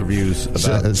write Yelp reviews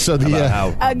about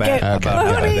how bad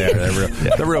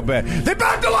they're real bad. They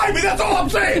back to like me. That's all I'm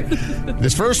saying.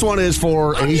 This first one is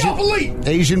for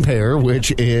Asian Pear,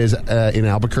 which is in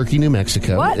Albuquerque, New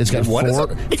Mexico. What? It's got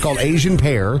It's called Asian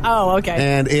Pear. Oh, okay.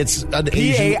 And it's an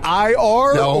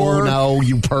P-A-I-R? No,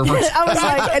 you pervert. I was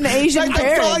like, an Asian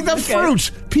pear. Like the fruit.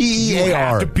 P-E-A-R. You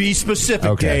have to be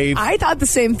specific, Dave. I thought the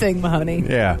same thing, Mahoney.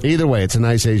 Yeah. Either way, it's a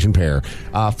nice Asian pear.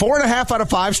 4.5 out of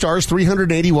 5 stars,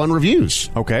 381 reviews.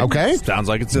 Okay. Sounds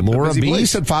like it's a Laura busy B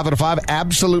place. said 5 out of 5.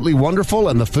 Absolutely wonderful,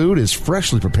 and the food is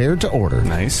freshly prepared to order.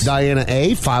 Nice. Diana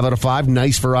A, 5 out of 5.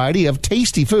 Nice variety of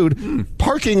tasty food.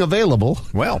 Parking available.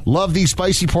 Well. Love these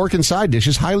spicy pork and side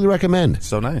dishes. Highly recommend.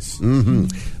 So nice.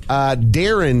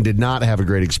 Darren did not have a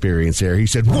great experience there. He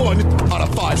said 1 out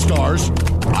of 5 stars.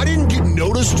 I didn't get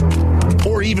noticed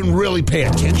or even really pay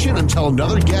attention until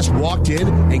another guest walked in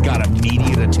and got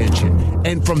immediate attention.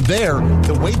 And from there,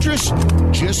 the waitress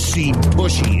just seemed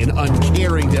pushy and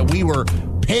uncaring that we were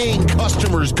paying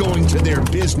customers going to their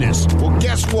business. Well,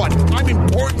 guess what? I'm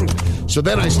important. So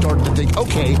then I started to think,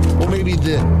 okay, well, maybe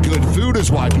the good food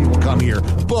is why people come here.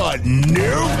 But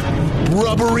nope.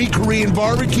 Rubbery Korean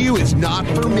barbecue is not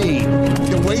for me.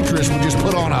 The waitress would just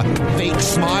put on a fake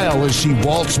smile as she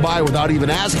waltzed by without even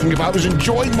asking if I was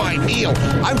enjoying my meal.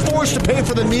 I'm forced to pay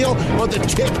for the meal, but the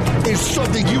tip is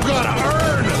something you gotta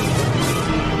earn.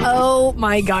 Oh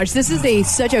my gosh, this is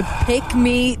such a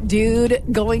pick-me dude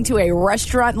going to a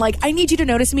restaurant. Like, I need you to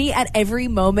notice me at every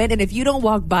moment, and if you don't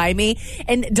walk by me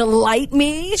and delight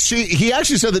me. He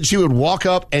actually said that she would walk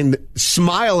up and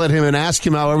smile at him and ask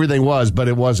him how everything was, but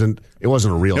it wasn't a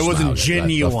real smile. It wasn't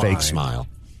genuine. A fake smile.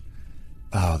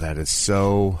 Oh, that is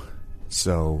so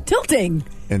tilting.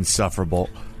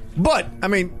 Insufferable. But, I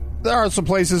mean, there are some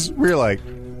places where you're like,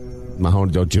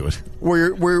 Mahoney, don't do it.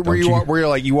 Where you're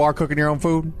like, you are cooking your own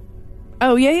food?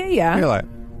 Oh, yeah. You're like,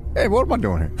 hey, what am I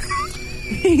doing here?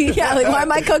 Yeah, like, why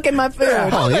am I cooking my food?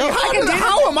 Oh, yeah.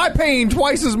 How am I paying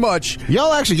twice as much?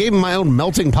 Y'all actually gave me my own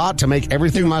melting pot to make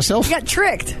everything myself? You got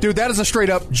tricked. Dude, that is a straight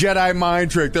up Jedi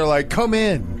mind trick. They're like, come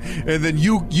in, and then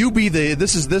you be the.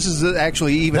 This is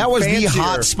actually even. That was fancier. the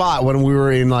hot spot when we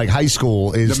were in like high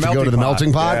school. Is The to go to the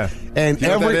melting pot, yeah. and You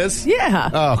know what every that is? Yeah.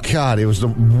 Oh God, it was the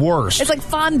worst. It's like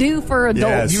fondue for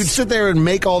adults. You'd sit there and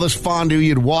make all this fondue.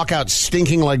 You'd walk out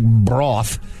stinking like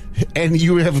broth. And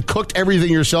you have cooked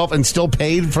everything yourself and still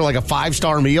paid for like a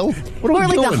 5-star meal? What are Or we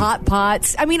like doing? the hot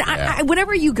pots. I mean, I,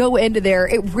 whenever you go into there,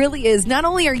 it really is. Not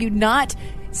only are you not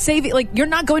saving, like, you're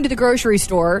not going to the grocery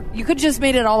store. You could have just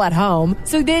made it all at home.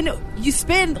 So then you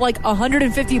spend like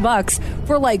 $150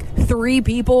 for like 3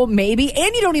 people, maybe,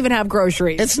 and you don't even have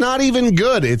groceries. It's not even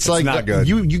good. It's like not good.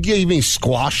 You gave me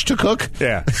squash to cook?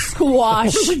 Yeah.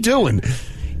 Squash. What are we doing?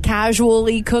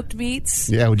 Casually cooked meats.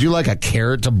 Yeah, would you like a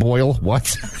carrot to boil?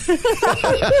 What?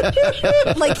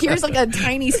 Like, here's like a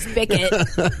tiny spigot.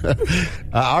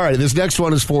 All right, this next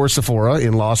one is for Sephora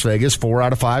in Las Vegas. 4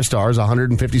 out of 5 stars,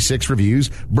 156 reviews.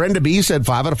 Brenda B said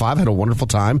 5 out of 5, had a wonderful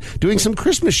time doing some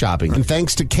Christmas shopping. And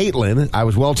thanks to Caitlin, I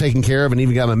was well taken care of and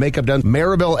even got my makeup done.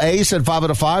 Maribel A said 5 out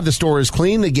of 5, the store is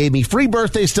clean. They gave me free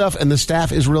birthday stuff, and the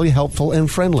staff is really helpful and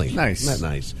friendly. Nice. Isn't that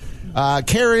nice?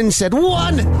 Karen said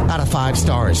 1 out of 5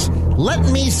 stars. Let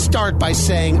me start by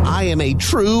saying I am a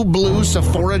true blue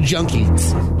Sephora junkie,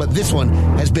 but this one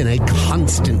has been a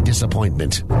constant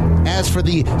disappointment. As for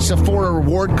the Sephora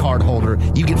reward card holder,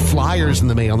 you get flyers in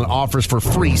the mail and offers for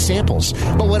free samples.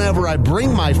 But whenever I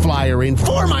bring my flyer in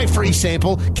for my free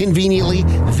sample, conveniently,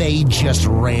 they just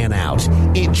ran out.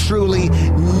 It truly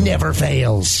never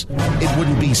fails. It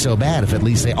wouldn't be so bad if at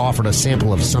least they offered a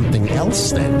sample of something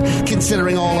else then,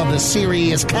 considering all of the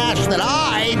serious cash that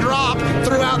I drop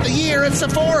throughout the year at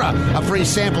Sephora. A free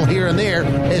sample here and there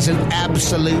is an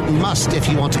absolute must if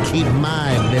you want to keep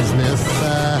my business.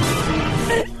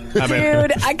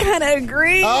 Dude, I kind of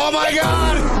agree. Oh, my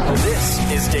God. This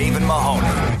is Dave and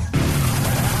Mahoney.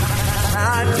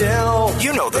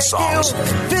 You know the songs.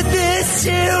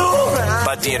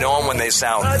 But do you know them when they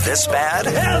sound this bad?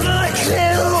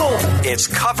 It's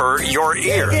Cover Your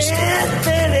Ears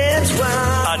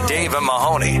on Dave and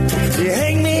Mahoney.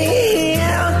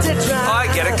 Oh, I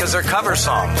get it, because they're cover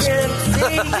songs.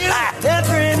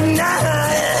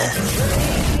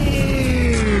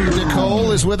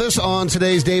 Nicole is with us on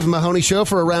today's Dave and Mahoney Show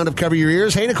for a round of Cover Your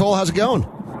Ears. Hey, Nicole, how's it going?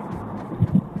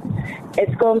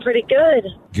 It's going pretty good.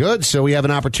 Good. So we have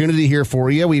an opportunity here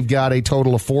for you. We've got a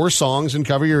total of 4 songs in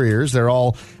Cover Your Ears. They're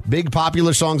all big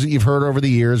popular songs that you've heard over the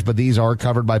years, but these are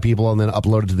covered by people and then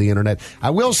uploaded to the internet. I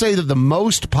will say that the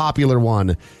most popular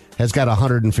one has got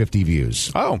 150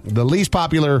 views. Oh. The least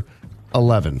popular,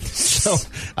 11. So,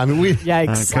 I mean, we...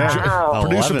 Yikes. Wow.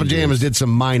 Producer 11 Pajamas did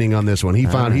some mining on this one. He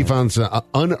found some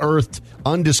unearthed,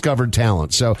 undiscovered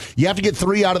talent. So you have to get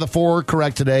 3 out of the 4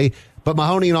 correct today. But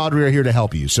Mahoney and Audrey are here to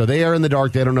help you. So they are in the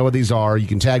dark. They don't know what these are. You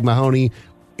can tag Mahoney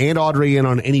and Audrey in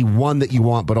on any one that you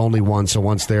want, but only one. So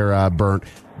once they're burnt,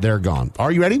 they're gone.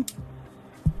 Are you ready?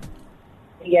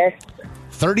 Yes.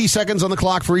 30 seconds on the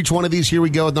clock for each one of these. Here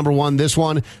we go with number 1. This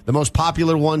one, the most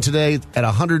popular one today at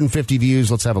 150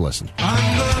 views. Let's have a listen.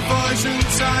 I'm the voice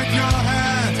inside your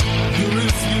head you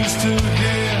refuse to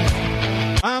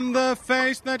hear. I'm the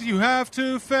face that you have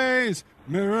to face,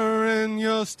 mirror in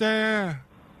your stare.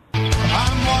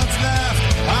 I'm what's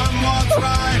left, I'm what's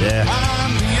right, Yeah.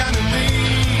 I'm the enemy.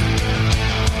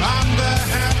 I'm the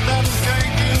hand that'll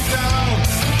take you down,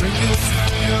 bring you to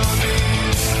your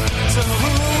knees. So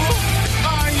who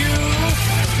are you?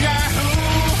 Yeah, who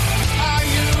are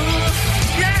you?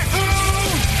 Yeah, who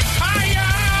are you?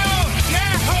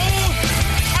 Yeah, who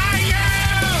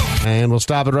are you? And we'll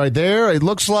stop it right there. It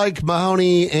looks like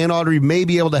Mahoney and Audrey may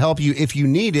be able to help you if you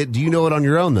need it. Do you know it on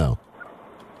your own, though?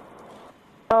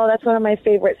 Oh, that's one of my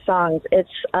favorite songs. It's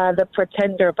The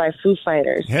Pretender by Foo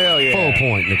Fighters. Hell yeah. Full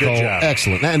point, Nicole. Good job.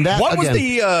 Excellent. And that, What was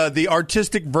again, the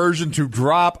artistic version to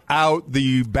drop out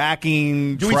the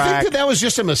backing do we track? think that was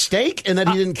just a mistake and that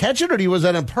he didn't catch it, or was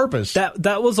that on purpose?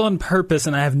 That was on purpose,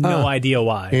 and I have no idea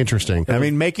why. Interesting. I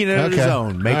mean, making it his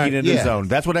own. Making All right. it Yeah. his own.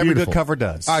 That's what every Beautiful. good cover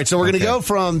does. All right, so we're going to go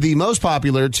from the most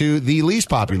popular to the least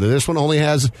popular. This one only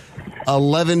has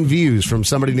 11 views from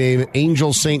somebody named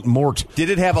Angel St. Mort. Did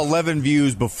it have 11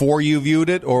 views before you viewed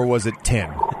it, or was it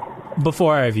 10?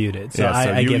 Before I viewed it, so Yeah,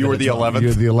 so I you give were it a the 12. 11th.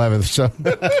 You're the 11th, so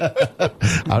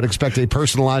I would expect a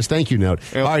personalized thank you note.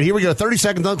 All right, here we go. 30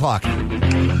 seconds on the clock.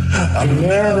 I'm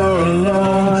never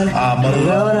alone, I'm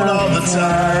alone all the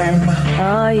time.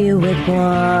 Are you with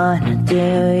one? Do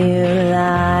you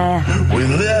lie? We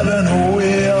live in a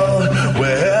wheel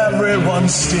where everyone's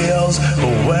steals,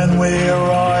 but when we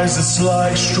rise, it's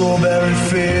like strawberry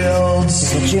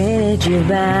fields. I treated you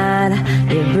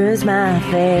bad, you bruised my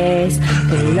face.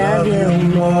 To love you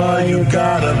more, you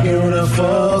got a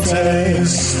beautiful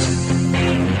taste.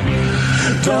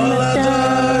 Don't let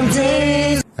the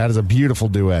days. That is a beautiful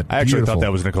duet. I actually Beautiful. thought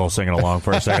that was Nicole singing along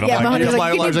for a second. Yeah, Mahoney was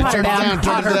like, you can put her down.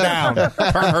 Turn her down.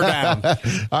 Turn her down.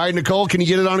 All right, Nicole, can you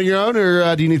get it on your own,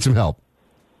 or do you need some help?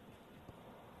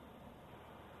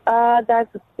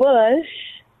 That's Bush.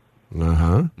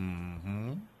 Uh-huh.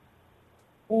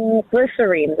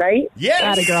 Glycerine, right? Yes.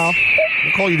 Atta girl.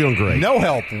 Nicole, you're doing great. No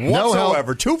help No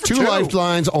whatsoever. help. 2 for 2. Two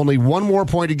lifelines, only one more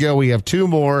point to go. We have two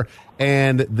more,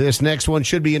 and this next one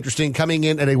should be interesting. Coming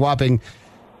in at a whopping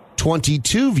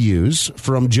 22 views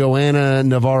from Joanna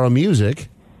Navarro Music.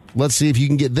 Let's see if you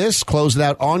can get this. Close it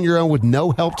out on your own with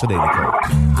no help today, Nicole.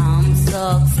 I'm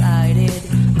so excited.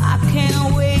 I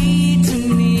can't wait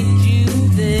to meet you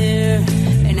there.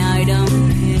 And I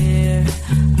don't care.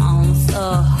 I'm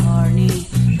so horny.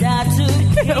 That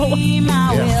today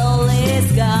my will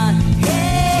is gone.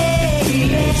 Hey,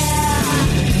 yeah.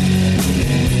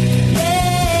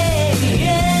 Hey,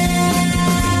 yeah.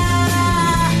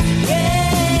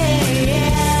 Hey,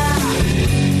 yeah.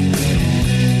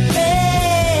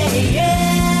 Hey, yeah.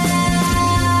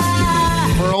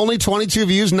 For only 22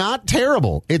 views, not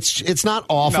terrible. It's not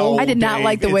awful. I did not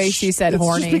like the way she said it's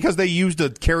horny. just because they used a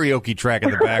karaoke track in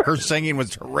the back. Her singing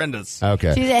was horrendous.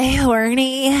 Okay. She's a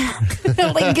horny.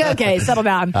 Like, okay, settle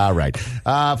down. All right.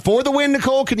 For the win,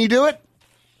 Nicole, can you do it?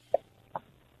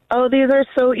 Oh, these are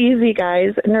so easy,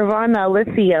 guys. Nirvana,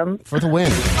 Lithium. For the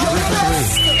win.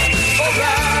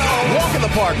 Walk in the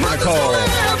park for Nicole.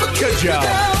 Good job.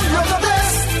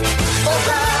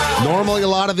 Normally, a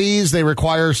lot of these, they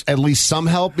require at least some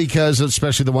help because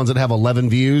especially the ones that have 11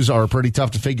 views are pretty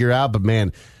tough to figure out. But,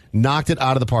 man, knocked it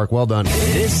out of the park. Well done.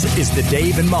 This is the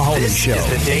Dave and Mahoney Show.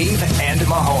 This is the Dave and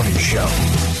Mahoney Show.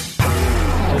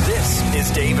 This is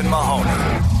Dave and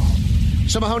Mahoney.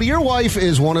 So, Mahoney, your wife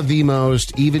is one of the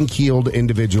most even-keeled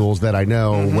individuals that I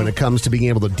know when it comes to being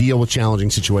able to deal with challenging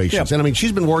situations. Yep. And, I mean,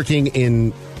 she's been working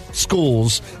in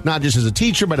schools, not just as a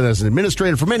teacher, but as an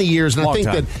administrator for many years. And I think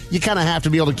that you kind of have to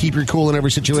be able to keep your cool in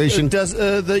every situation.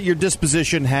 Your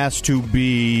disposition has to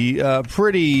be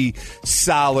pretty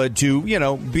solid to,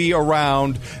 be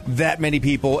around that many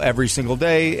people every single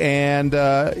day. And,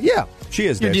 she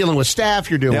is. You're dealing with staff,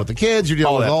 you're dealing with the kids, you're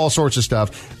dealing with all sorts of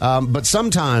stuff. But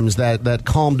sometimes that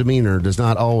calm demeanor does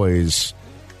not always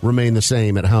remain the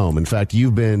same at home. In fact,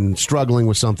 you've been struggling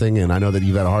with something, and I know that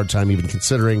you've had a hard time even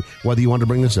considering whether you wanted to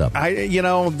bring this up.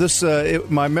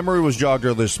 My memory was jogged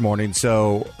earlier this morning.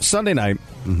 So Sunday night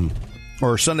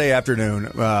or Sunday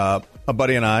afternoon, a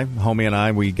buddy and I, homie and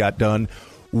I, we got done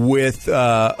with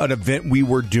an event we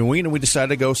were doing, and we decided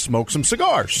to go smoke some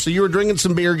cigars. So you were drinking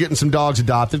some beer, getting some dogs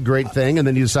adopted, great thing, and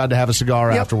then you decided to have a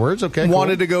cigar afterwards. Okay,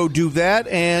 wanted to go do that,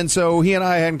 and so he and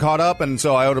I hadn't caught up, and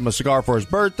so I owed him a cigar for his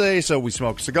birthday, so we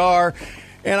smoked a cigar.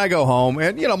 And I go home,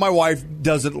 and, my wife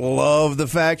doesn't love the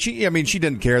fact. She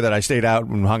didn't care that I stayed out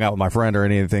and hung out with my friend or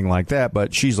anything like that,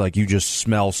 but she's like, you just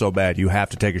smell so bad. You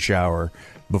have to take a shower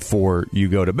before you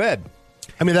go to bed.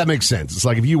 I mean, that makes sense. It's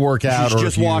like if you work out or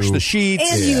just wash the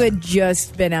sheets. And you had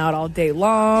just been out all day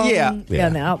long. On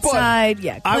the outside.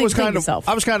 I was kind yourself.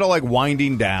 of like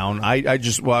winding down. I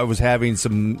was having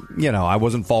some, I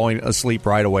wasn't falling asleep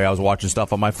right away. I was watching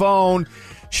stuff on my phone.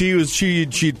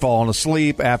 She'd fallen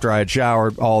asleep after I had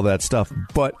showered, all that stuff.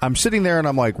 But I'm sitting there and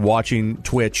I'm like watching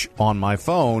Twitch on my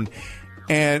phone,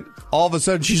 and all of a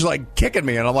sudden she's like kicking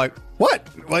me, and I'm like, what?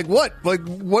 Like what? Like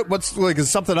what? What's like?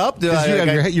 Is something up? You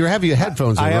have your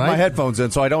headphones in, I have right? my headphones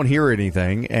in, so I don't hear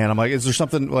anything. And I'm like, is there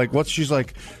something like what's? She's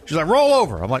like, roll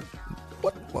over. I'm like,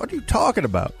 what are you talking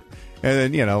about?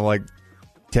 And then like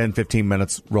 10, 15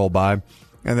 minutes roll by,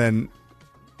 and then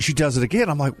she does it again.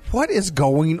 I'm like, what is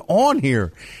going on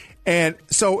here? And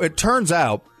so it turns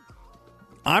out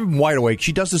I'm wide awake.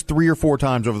 She does this 3 or 4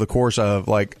 times over the course of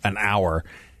like an hour.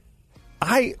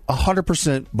 I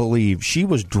 100% believe she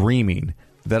was dreaming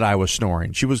that I was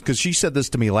snoring. Because she said this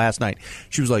to me last night.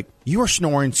 She was like, you are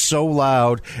snoring so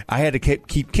loud, I had to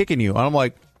keep kicking you. And I'm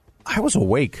like, I was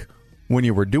awake when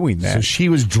you were doing that. So she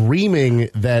was dreaming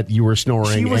that you were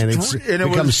snoring, and it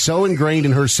becomes so ingrained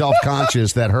in her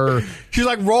self-conscious that she's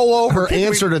like, roll over. Her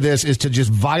answer to this is to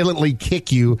just violently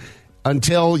kick you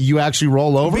until you actually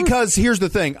roll over? Because here's the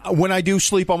thing. When I do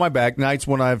sleep on my back, nights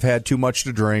when I've had too much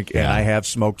to drink and I have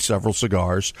smoked several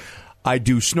cigars, I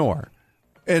do snore.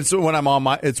 And so when I'm on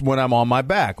my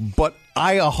back. But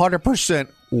I 100%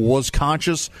 was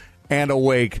conscious and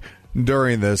awake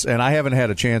during this, and I haven't had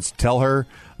a chance to tell her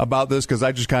about this because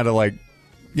I just kind of like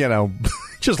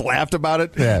just laughed about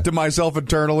it to myself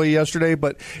internally yesterday.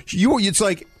 But it's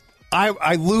like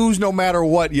I lose no matter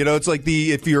what. It's like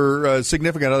if you're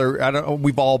significant other,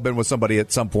 we've all been with somebody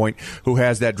at some point who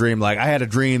has that dream. Like, I had a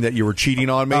dream that you were cheating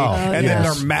on me, and then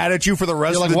they're mad at you for the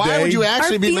rest of the day. Why would you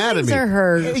actually be mad at me? Our feelings are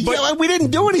hurt. But we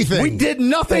didn't do anything. We did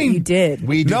nothing. But you did.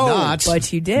 We did not.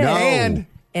 But you did. No. And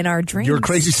in our dreams. You're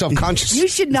crazy self-conscious. You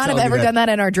should not have ever done that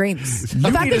in our dreams.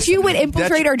 The fact that you would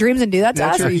infiltrate our dreams and do that to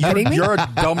us, are you kidding me? You're a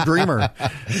dumb dreamer.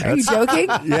 Are you joking?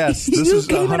 Yes. You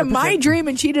came into my dream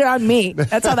and cheated on me.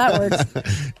 That's how that works.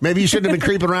 Maybe you shouldn't have been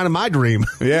creeping around in my dream.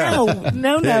 Yeah.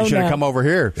 No. You should have come over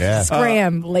here. Yeah.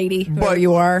 Scram, lady, whoever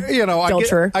you are.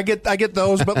 Adulterer. I get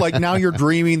those, but like now you're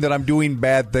dreaming that I'm doing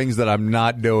bad things that I'm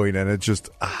not doing, and it's just.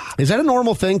 Is that a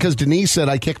normal thing? Because Denise said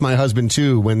I kick my husband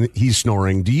too when he's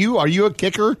snoring. Are you a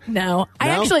kicker? No.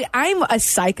 I'm a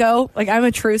psycho. Like, I'm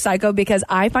a true psycho because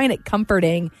I find it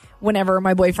comforting whenever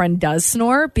my boyfriend does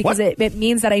snore because it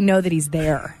means that I know that he's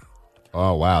there.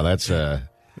 Oh, wow. That's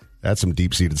some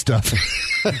deep-seated stuff.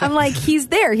 I'm like, he's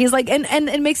there. He's like, and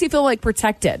it makes you feel like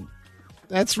protected.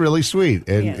 That's really sweet.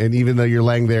 And even though you're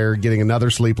laying there getting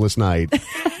another sleepless night,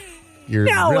 you're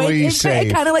really safe.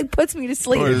 It kind of like puts me to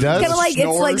sleep. It does? Kind of like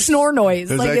it's like snore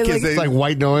noise. It's like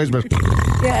white noise, but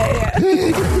yeah.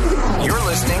 You're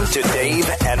listening to Dave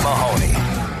and Mahoney.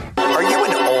 Are you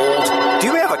an old? Do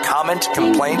you have a comment,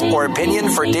 complaint, or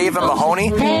opinion for Dave and Mahoney?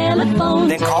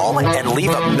 Then call and leave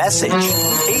a message.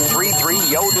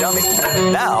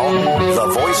 833-YO-DUMMY. Now, the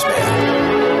voicemail.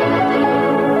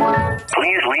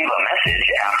 Please leave a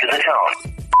message after the tone.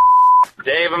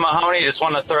 Dave and Mahoney, just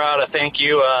want to throw out a thank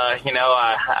you.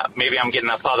 Maybe I'm getting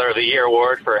a Father of the Year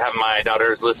award for having my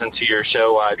daughters listen to your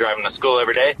show driving to school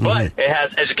every day. But it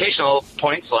has educational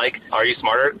points like, are you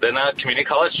smarter than a community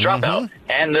college dropout?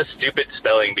 And the stupid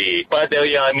spelling bee. But they'll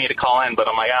yell at me to call in, but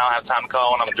I'm like, I don't have time to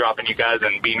call when I'm dropping you guys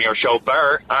and being your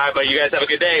chauffeur. All right, but you guys have a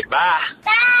good day. Bye.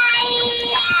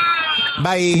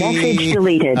 Bye. Message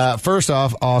deleted. First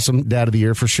off, awesome Dad of the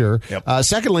Year for sure. Yep.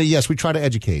 Secondly, yes, we try to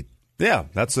educate. Yeah,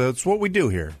 that's what we do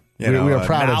here. We are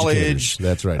proud knowledge, educators.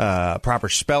 That's right. Proper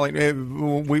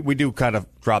spelling. We do kind of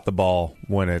drop the ball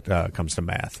when it comes to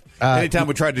math. Anytime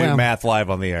we try to do math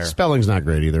live on the air. Spelling's not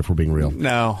great either, if we're being real.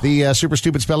 No. The super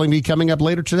stupid spelling bee coming up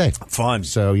later today. Fun.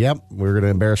 So, we're going to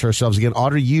embarrass ourselves again.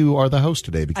 Audrey, you are the host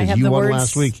today because you won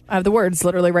last week. I have the words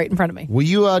literally right in front of me. Will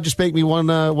you just make me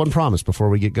one promise before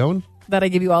we get going? That I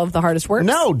give you all of the hardest words?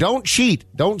 No, don't cheat.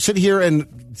 Don't sit here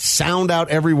and sound out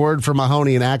every word for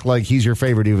Mahoney and act like he's your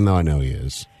favorite, even though I know he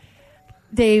is.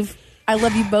 Dave, I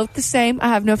love you both the same. I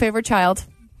have no favorite child.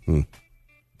 I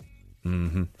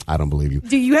don't believe you.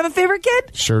 Do you have a favorite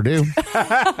kid? Sure do.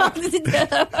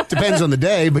 Depends on the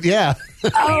day, but yeah.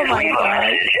 Oh, my God.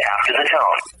 After the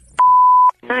tone.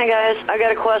 Hi, guys. I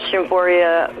got a question for you.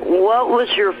 What was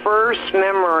your first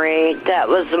memory that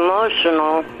was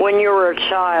emotional when you were a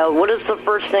child? What is the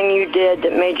first thing you did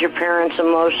that made your parents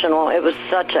emotional? It was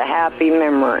such a happy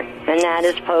memory. And that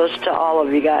is posed to all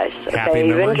of you guys. Okay,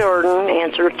 even Jordan,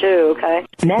 answer too, okay?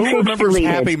 Who remembers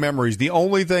happy memories? The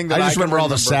only thing that I just remember all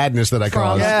the sadness that I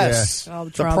caused. Yes. Yeah.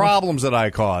 The problems that I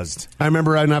caused. I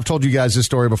remember, and I've told you guys this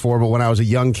story before, but when I was a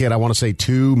young kid, I want to say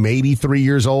 2, maybe 3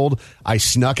 years old, I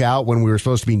snuck out when we were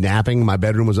supposed to be napping. My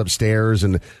bedroom was upstairs,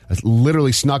 and I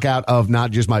literally snuck out of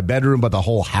not just my bedroom, but the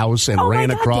whole house, and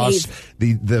ran across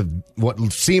the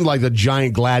what seemed like the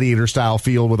giant gladiator-style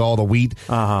field with all the wheat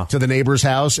to the neighbor's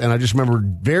house. And I just remember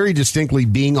very distinctly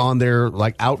being on their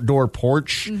like outdoor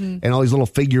porch and all these little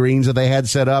figurines that they had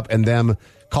set up, and them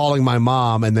calling my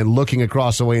mom, and then looking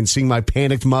across the way and seeing my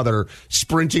panicked mother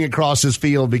sprinting across this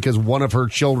field because one of her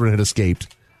children had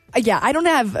escaped. Yeah, I don't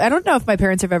know if my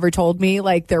parents have ever told me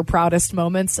like their proudest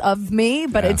moments of me,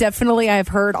 but it definitely, I've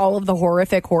heard all of the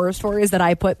horrific horror stories that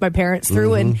I put my parents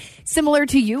through. And similar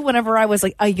to you, whenever I was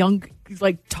like a young,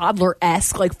 like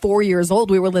toddler-esque, like 4 years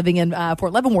old, we were living in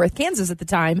Fort Leavenworth, Kansas at the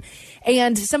time.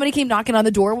 And somebody came knocking on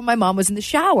the door when my mom was in the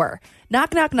shower.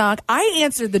 Knock, knock, knock. I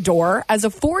answered the door as a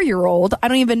 4-year-old. I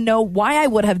don't even know why I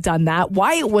would have done that,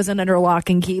 why it wasn't under lock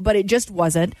and key, but it just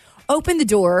wasn't. Opened the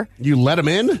door. You let him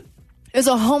in? It was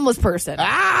a homeless person.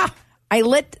 I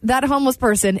let that homeless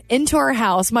person into our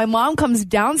house. My mom comes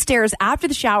downstairs after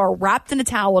the shower, wrapped in a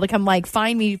towel to come like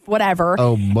find me, whatever.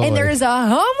 Oh, boy. And there's a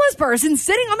homeless person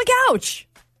sitting on the couch.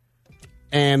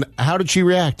 And how did she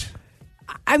react?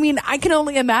 I mean, I can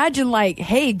only imagine like,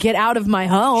 hey, get out of my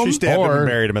home. She stabbed him and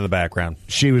buried him in the background.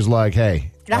 She was like,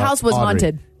 hey. The house was Audrey,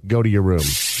 haunted. Go to your room.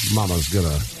 Mama's going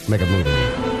to make a move on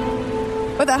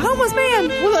you. But the homeless man.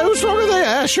 Well, what's wrong with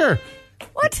that? Yeah, sure.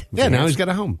 What? Yeah, now he's got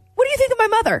a home. What do you think of my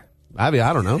mother? I mean,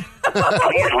 I don't know. Please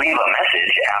leave a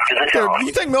message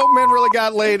You think milkmen really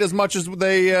got laid as much as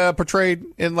they portrayed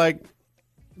in like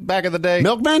back in the day?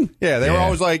 Milkmen? Yeah, they were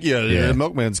always like, the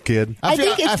milkman's kid. I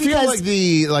feel like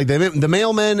the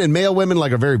mailmen and mail women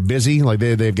like are very busy. Like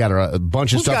they've got a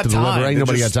bunch of Who's stuff got to deliver. time? Ain't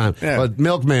nobody got time. Yeah. But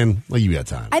milkmen, well, you got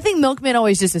time. I think milkmen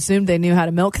always just assumed they knew how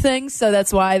to milk things, so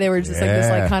that's why they were just like this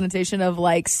Yeah. like connotation of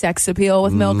like sex appeal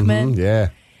with milkmen. Yeah.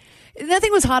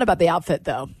 Nothing was hot about the outfit,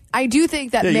 though. I do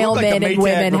think that Yeah, you look like mailmen the and Maytag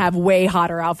women have way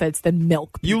hotter outfits than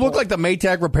milk. You look like the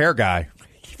Maytag repair guy.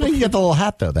 You got the little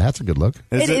hat, though. The hat's a good look.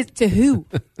 It is to who?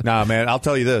 Nah, man, I'll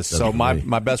tell you this. So my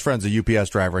best friend's a UPS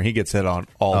driver, and he gets hit on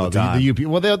all the time.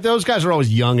 Those guys are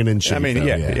always young and in shape. I mean, though,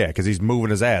 yeah, because he's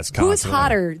moving his ass constantly. Who's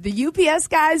hotter, the UPS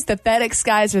guys, the FedEx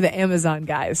guys, or the Amazon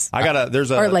guys?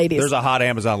 There's Or ladies. There's a hot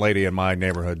Amazon lady in my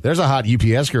neighborhood. There's a hot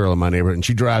UPS girl in my neighborhood, and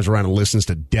she drives around and listens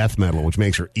to death metal, which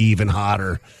makes her even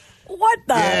hotter. What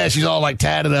the? Yeah, she's all like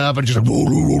tatted up and just like,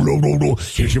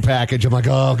 here's your package. I'm like,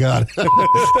 oh, God.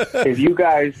 If you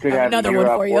guys could have Another a one year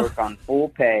for off you. work on full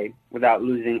pay without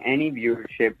losing any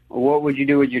viewership, what would you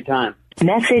do with your time?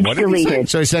 Message What did he say?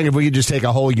 So he's saying if we could just take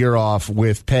a whole year off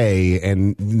with pay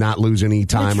and not lose any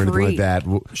time or anything like treat. that,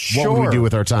 what would we do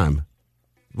with our time?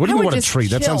 What do I you would want to just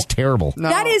treat? That chill. sounds terrible. No,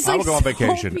 That is, I like, would go on so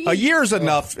vacation. mean. A year is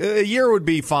enough. A year would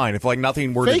be fine if like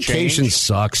nothing were to Vacation change.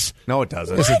 sucks. No, it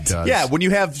doesn't. Yes, it does. Yeah, when you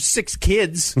have 6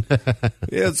 kids,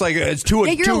 it's like it's two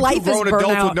Yeah, your two life is grown adults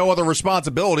burnout. with no other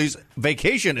responsibilities.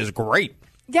 Vacation is great.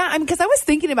 Yeah, because I was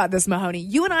thinking about this, Mahoney.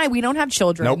 You and I, we don't have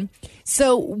children. Nope.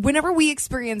 So whenever we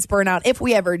experience burnout, if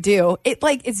we ever do,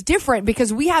 it's different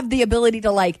because we have the ability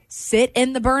to like sit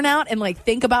in the burnout and like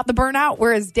think about the burnout.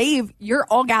 Whereas Dave, you're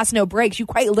all gas, no brakes. You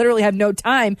quite literally have no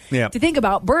time Yeah. to think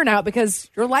about burnout because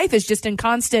your life is just in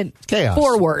constant Chaos.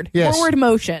 forward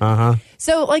motion. Uh-huh.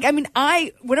 So like, I mean,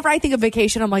 whenever I think of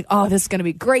vacation, I'm like, oh, this is going to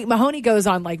be great. Mahoney goes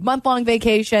on like month-long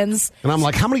vacations. And I'm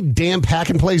like, how many damn pack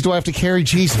and plays do I have to carry?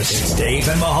 Jesus. It's Dave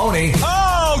and Mahoney.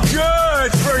 Oh,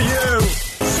 good for you.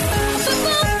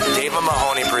 Dave and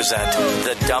Mahoney present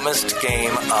the dumbest game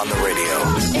on the radio.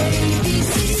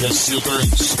 The Super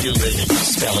Stupid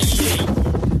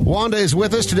Spelling Bee. Wanda is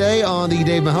with us today on the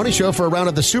Dave Mahoney Show for a round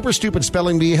of the Super Stupid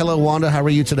Spelling Bee. Hello, Wanda. How are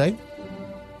you today?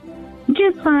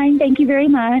 Just fine. Thank you very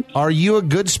much. Are you a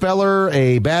good speller,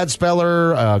 a bad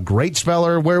speller, a great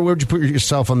speller? Where would you put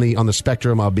yourself on the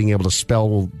spectrum of being able to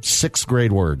spell 6th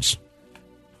grade words?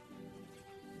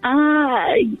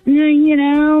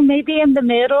 Maybe in the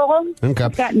middle. Okay.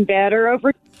 I've gotten better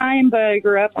over time, but I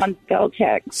grew up on spell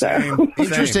check. So.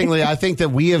 Interestingly, I think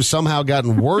that we have somehow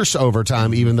gotten worse over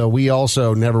time, even though we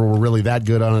also never were really that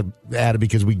good at it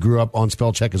because we grew up on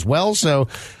spell check as well. So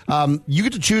you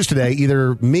get to choose today.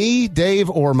 Either me, Dave,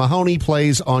 or Mahoney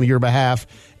plays on your behalf,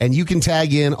 and you can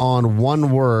tag in on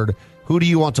one word. Who do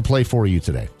you want to play for you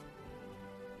today?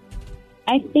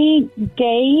 I think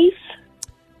Dave.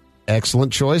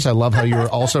 Excellent choice. I love how you're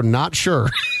also not sure.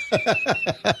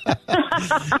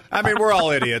 I mean, we're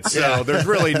all idiots, so there's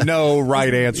really no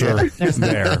right answer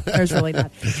there. There's really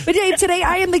not. But Dave, today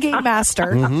I am the game master.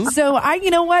 Mm-hmm. So you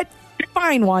know what?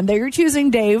 Fine, Wanda. You're choosing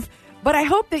Dave. But I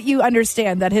hope that you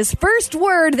understand that his first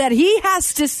word that he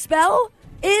has to spell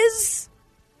is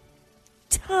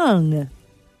tongue.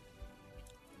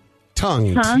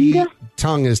 Tongue. Tongue?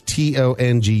 Tongue is Tongue.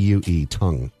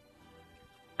 Tongue.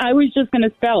 I was just going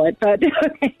to spell it, but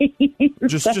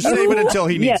Just save it until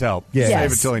he needs help. Yeah. Save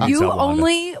it until he needs You help. Wanda.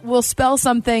 only will spell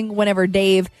something whenever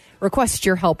Dave requests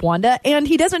your help, Wanda, and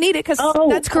he doesn't need it because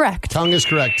that's correct. Tongue is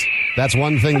correct. That's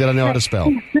one thing that I know how to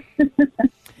spell.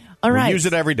 All right. We use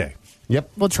it every day.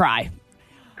 Yep. We'll try.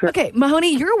 Okay,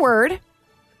 Mahoney, your word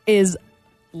is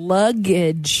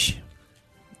luggage.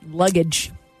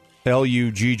 Luggage.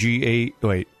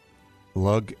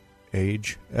 Luggage.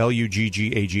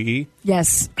 Luggage.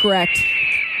 Yes, correct.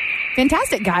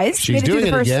 Fantastic, guys. She's Made it through doing the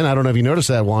it first- again. I don't know if you noticed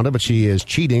that, Wanda, but she is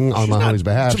cheating on Mahoney's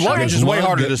behalf. Luggage is way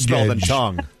harder to spell than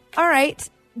tongue. All right,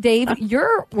 Dave,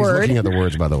 your He's word looking at the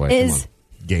words, by the way. Come is on.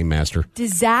 Game master.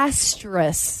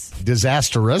 disastrous.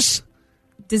 Disastrous.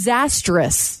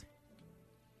 Disastrous.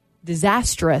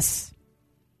 Disastrous.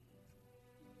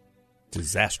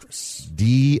 Disastrous.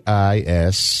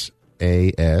 Disastrous.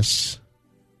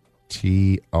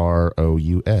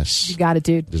 You got it,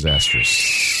 dude. Disastrous.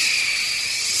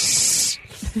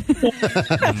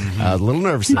 I was a little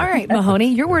nervous there. All right,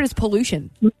 Mahoney, your word is pollution.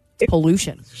 It's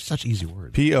pollution. Such easy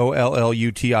word.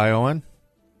 Pollution.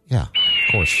 Yeah, of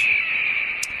course.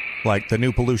 Like the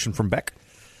new pollution from Beck.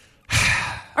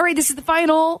 All right, this is the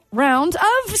final round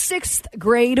of 6th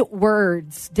grade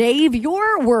words. Dave,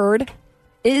 your word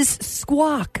is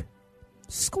squawk.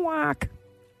 Squawk.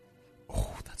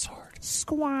 Oh, that's hard.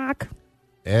 Squawk.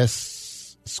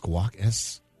 Squawk.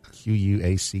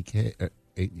 Squack.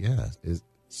 Yeah.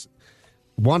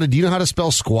 Wanda, do you know how to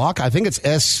spell squawk? I think it's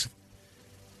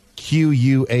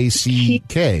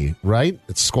Squack, right?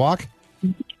 It's squawk?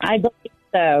 I believe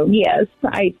so. Yes,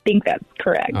 I think that's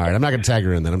correct. All right, I'm not going to tag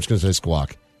her in then. I'm just going to say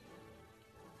squawk.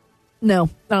 No,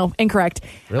 incorrect.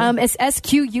 Really? It's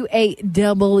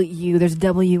Squaw. There's a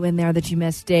W in there that you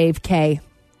missed, Dave. K.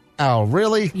 Oh,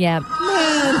 really? Yeah.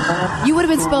 Man. You would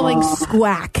have been spelling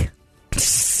squack.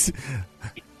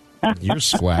 You're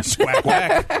squack. Quack,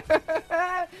 quack.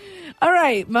 All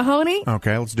right, Mahoney.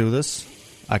 Okay, let's do this.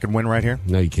 I can win right here.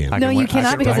 No, you can't. No, you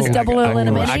cannot because it's double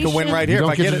elimination. I can win right here. You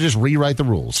don't if I get get to it. just rewrite the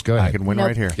rules. Go ahead. I can win Nope.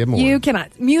 right here. Give them You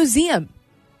cannot. Museum.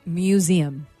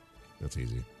 That's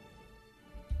easy.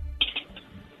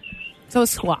 So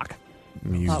squawk.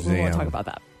 Museum. We won't talk about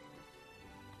that.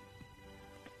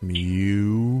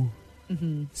 Museum.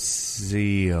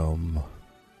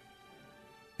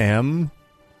 M-U-S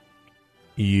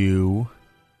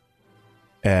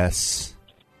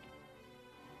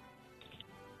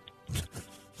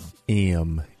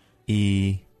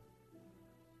M-E-A-M.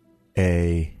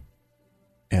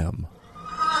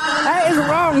 That is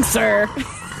wrong, sir.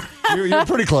 You're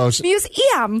pretty close.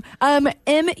 Museum.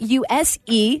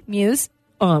 M-U-S-E. Muse.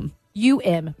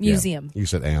 U-M. Museum. Yeah, you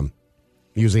said am.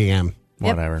 Museum.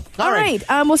 Yep. Whatever. All right.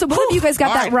 Well, so both of you guys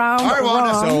got that round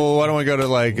wrong. So why don't we go to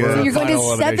So you're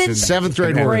going to seventh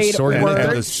grade words. So we're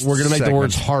going to make the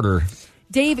words harder.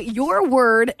 Dave, your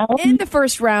word in the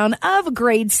first round of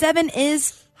grade 7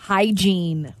 is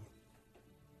hygiene.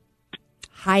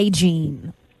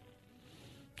 Hygiene.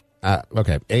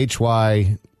 Okay.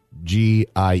 Hygiene.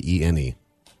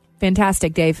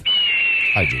 Fantastic, Dave.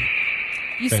 Hygiene.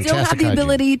 You still have the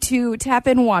ability to tap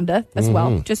in Wanda as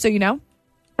well, just so you know.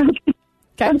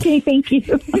 Okay, thank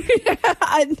you.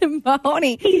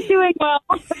 Mahoney. He's doing well.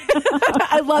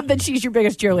 I love that she's your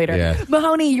biggest cheerleader. Yeah.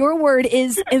 Mahoney, your word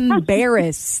is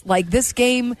embarrass. Like this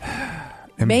game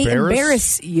may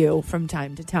embarrass you from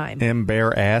time to time.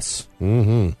 Embarrass.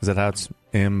 Mm-hmm. Is that how it's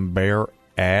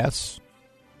embarrass?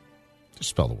 Just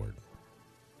spell the word.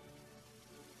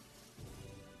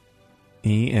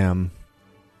 E-M-B-A-R-E-A.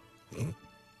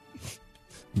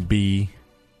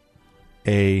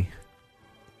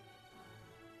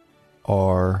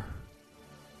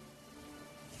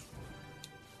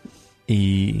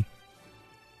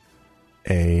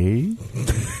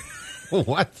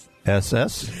 What?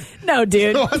 S-S? No,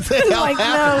 dude. What the hell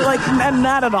happened?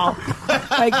 Not at all.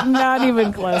 Like, not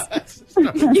even close.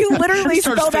 You literally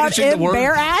spelled out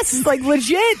embarrass, like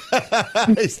legit.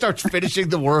 He starts finishing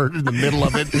the word in the middle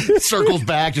of it, circles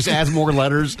back, just adds more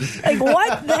letters. Like,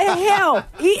 what the hell?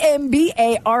 E-M-B-A-R-R-A-S-S.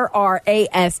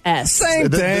 Same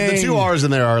thing. The two R's in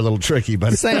there are a little tricky,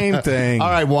 but same thing. All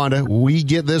right, Wanda, we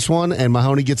get this one, and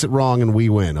Mahoney gets it wrong, and we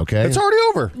win, okay? It's already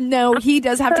over. No, he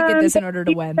does have to get this in order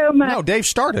to win. So much. No, Dave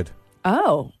started.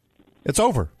 Oh. It's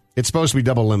over. It's supposed to be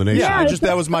double elimination. Yeah,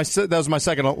 that was my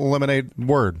second eliminate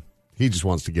word. He just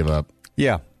wants to give up.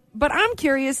 Yeah. But I'm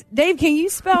curious, Dave, can you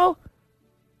spell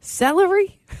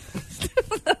celery?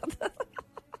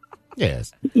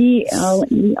 Yes.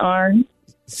 E-L-E-R.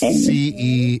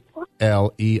 C-E-L-E-R-Y.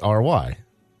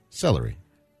 Celery.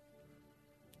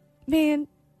 Man.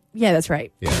 Yeah, that's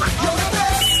right. Yeah.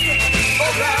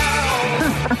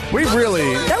 We really...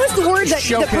 That was the word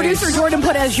that producer Jordan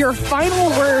put as your final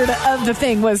word of the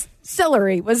thing was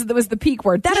celery, was the peak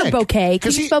word. That or bouquet.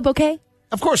 Can you spell bouquet?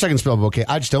 Of course I can spell bouquet.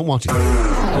 I just don't want to.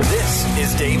 This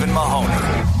is Dave and Mahoney.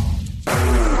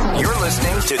 You're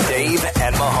listening to Dave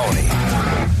and Mahoney.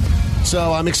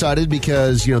 So I'm excited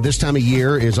because, this time of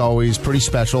year is always pretty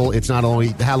special. It's not only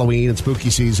Halloween and spooky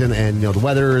season and, the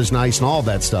weather is nice and all of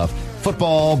that stuff.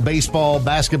 Football, baseball,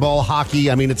 basketball, hockey.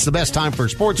 I mean, it's the best time for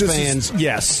sports fans.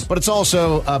 Yes. But it's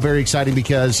also very exciting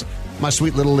because my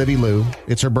sweet little Livy Lou,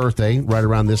 it's her birthday right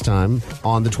around this time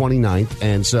on the 29th.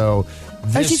 And so...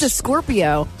 she's a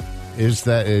Scorpio. Is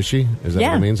she? Is that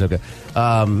what it means? Okay.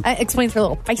 That explains her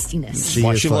little feistiness.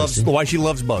 Why she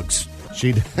loves bugs.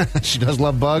 She does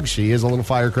love bugs. She is a little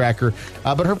firecracker.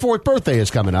 But her 4th birthday is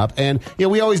coming up. And,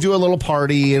 we always do a little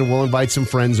party and we'll invite some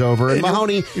friends over. And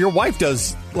Mahoney... Your wife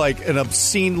does, an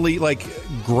obscenely,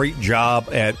 great job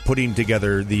at putting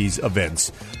together these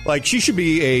events. She should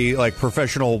be a,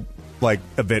 professional...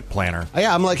 event planner.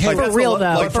 Yeah, I'm like, hey, for real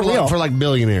though, for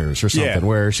billionaires or something,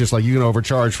 where it's just you can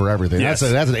overcharge for everything. Yes.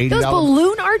 That's an $80. Those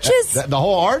balloon arches. The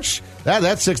whole arch.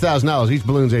 That's $6,000. Each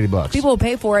balloon's $80. People will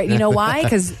pay for it. You know why?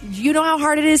 Because you know how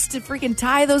hard it is to freaking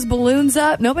tie those balloons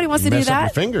up. Nobody wants to do Mess up that. your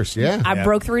fingers, yeah. I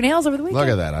broke 3 nails over the weekend. Look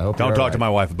at that. I hope Don't you're talk all to right. my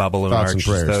wife about balloon Thoughts and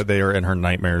arches. prayers. They are in her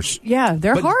nightmares. Yeah,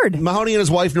 they're hard. Mahoney and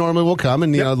his wife normally will come,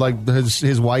 and you know, like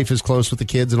his wife is close with the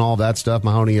kids and all that stuff.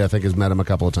 Mahoney, I think, has met him a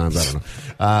couple of times. I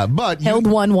don't know, but held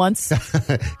one once.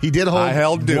 He did hold I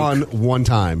held Duke. one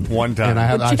time, and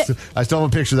I still have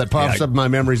a picture that pops up in my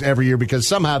memories every year because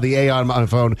somehow the A on my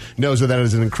phone knows that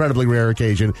is an incredibly rare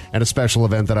occasion and a special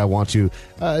event that I want to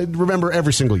remember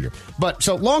every single year. But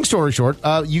so, long story short,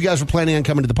 you guys were planning on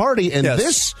coming to the party, and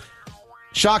this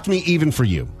shocked me even for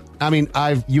you. I mean,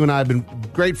 you and I have been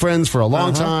great friends for a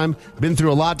long time, been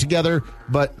through a lot together,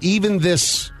 but even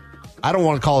this, I don't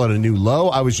want to call it a new low.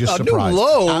 I was just surprised. New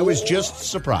low? I was just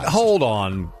surprised. Hold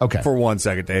on for 1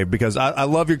 second, Dave, because I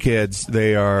love your kids.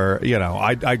 They are, you know,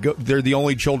 I go. They're the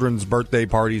only children's birthday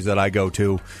parties that I go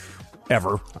to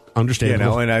ever. Understandable.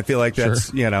 You know, and I feel like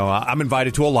that's, you know, I'm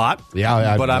invited to a lot.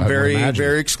 Yeah, but I'm I very, imagine.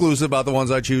 very exclusive about the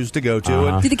ones I choose to go to.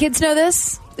 And Do the kids know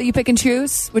this? That you pick and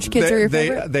choose which kids are your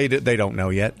favorite? They don't know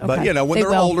yet, but Okay. you know, when They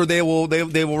they're will. older, they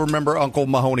will remember Uncle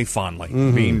Mahoney fondly,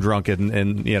 being drunk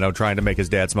and you know, trying to make his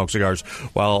dad smoke cigars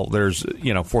while there's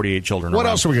 48 children. What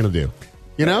around. else are we going to do?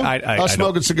 You know, us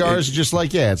smoking cigars is just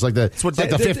like it's like the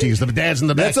 50s. The dad's in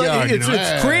the backyard.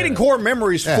 It's creating core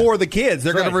memories for the kids.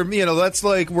 They're going to, you know, that's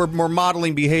like we're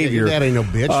modeling behavior. Your dad ain't no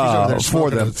bitch. He's over there for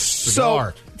smoking them. a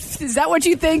cigar. Is that what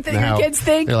you think that No. your kids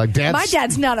think? They're like, my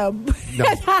dad's not a. No,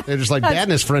 they're just like, Dad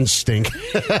and his friends stink.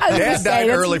 Dad died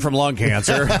early from lung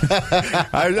cancer.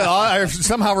 I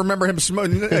somehow remember him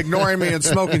ignoring me and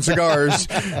smoking cigars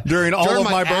during all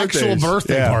of my birthdays. actual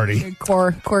birthday party.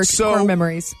 Core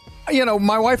memories. You know,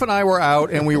 my wife and I were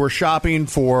out and we were shopping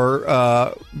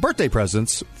for birthday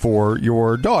presents for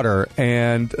your daughter,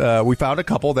 and we found a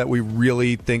couple that we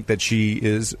really think that she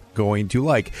is going to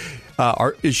like.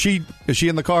 Is she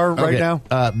in the car right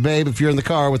now? Babe, if you're in the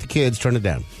car with the kids, turn it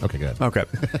down. Okay, good. Okay.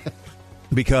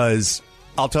 Because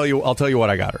I'll tell you what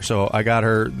I got her. So I got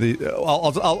her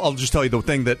I'll just tell you the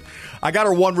thing that I got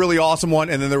her one really awesome one,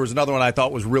 and then there was another one I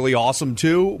thought was really awesome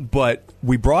too, but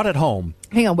we brought it home.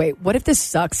 Hang on, wait. What if this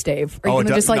sucks, Dave? Are you going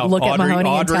to just look at Mahoney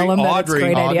and tell him that it's a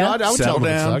great idea? I would tell him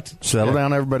it sucked. Settle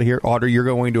down, everybody here. Audrey, you're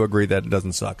going to agree that it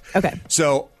doesn't suck. Okay.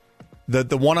 So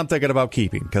the one I'm thinking about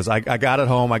keeping, because I got it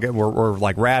home. We're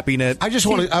like wrapping it.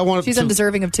 She's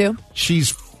undeserving of 2.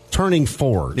 She's turning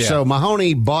 4. Yeah. So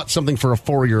Mahoney bought something for a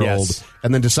 4-year-old Yes.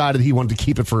 and then decided he wanted to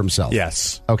keep it for himself.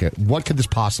 Yes. Okay, what could this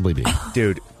possibly be?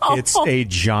 Dude, it's a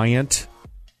giant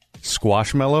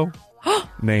squashmallow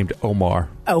named Omar.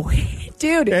 Oh,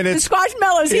 dude. And the it's-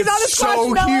 Squashmallows. He's it's on the so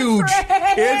Squashmallow huge. train.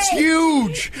 It's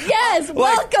huge. Yes,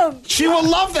 welcome. She will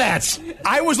love that.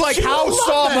 I was like, She how will love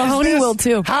soft that. is Mahoney this? will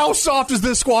too. How soft is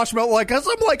this squashmallow? Like, I'm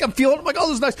feeling, I'm like, oh,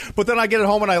 this is nice. But then I get it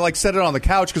home and I like set it on the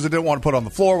couch because I didn't want to put it on the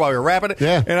floor while we were wrapping it.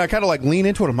 Yeah. And I kind of like lean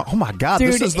into it. I'm like, oh my God,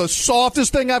 this Dude, is the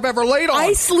softest thing I've ever laid on.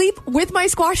 I sleep with my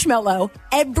Squashmallow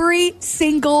every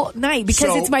single night because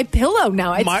So, it's my pillow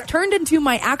now. It's turned into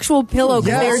my actual pillow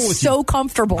because they're so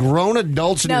comfortable. Grown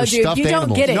adults and No, your dude, stuffed you don't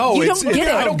animals. get it. No, You it's, don't get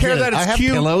it. I don't care that it's I have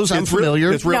cute. pillows. I'm It's real-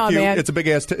 familiar. It's real No, cute. man. It's a big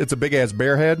ass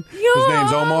bear head. His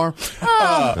name's Omar.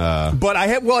 But I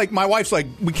have my wife's like,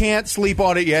 we can't sleep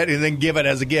on it yet, and then give it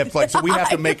as a gift. Like, so we have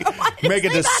to make a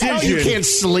decision. You can't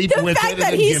sleep The with fact it and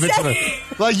that then he give it to said- the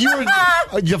like you were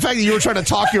the fact that you were trying to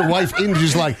talk your wife into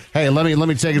just like, hey, let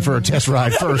me take it for a test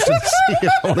ride first and see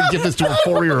if I want to give this to a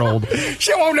 4-year-old.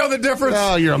 She won't know the difference.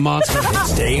 Oh, you're a monster.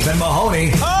 It's Dave and Mahoney.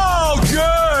 Oh,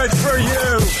 good for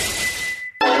you.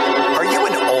 Are you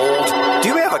an old? Do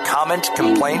you have a comment,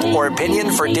 complaint, or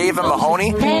opinion for Dave and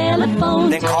Mahoney?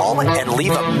 Then call and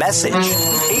leave a message.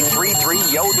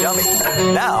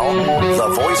 833-YO-DUMMY. Now, the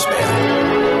voicemail.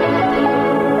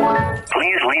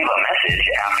 Please leave a message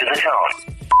after the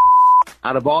tone.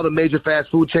 Out of all the major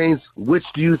fast food chains, which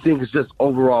do you think is just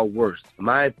overall worst? In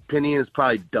my opinion, it's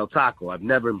probably Del Taco. I've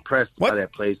never impressed by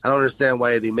that place. I don't understand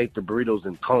why they make the burritos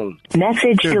in cones.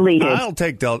 Message deleted.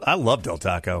 I love Del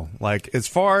Taco. Like, as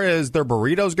far as their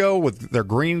burritos go, with their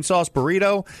green sauce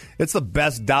burrito, it's the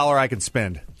best dollar I can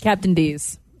spend. Captain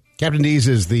D's. Captain D's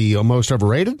is the most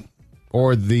overrated?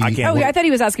 Or the... I thought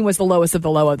he was asking what's the lowest of the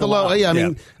low of the low. Yeah, I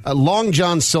mean, Long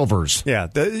John Silver's. Yeah,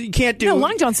 you can't do... No,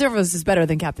 Long John Silver's is better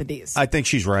than Captain D's. I think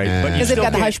she's right. But Because they've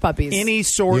got the hush puppies. Any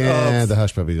sort Yeah, of the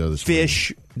hush puppies. Are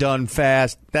fish done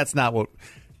fast, that's not what...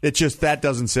 It's just, that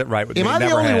doesn't sit right with me. Am I the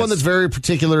only one that's very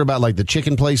particular about, like, the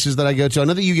chicken places that I go to? I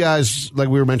know that you guys, like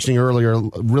we were mentioning earlier,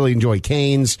 really enjoy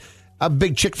Cane's. I'm a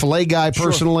big Chick-fil-A guy,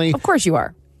 personally. Of course you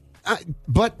are.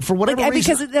 But for whatever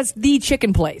reason, because that's the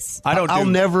chicken place. I'll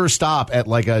never stop at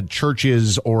like a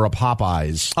Church's or a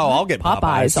Popeyes. Oh, I'll get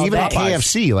Popeyes. Even all at day.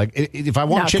 KFC. Like if I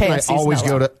want chicken, KFC's I always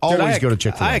go to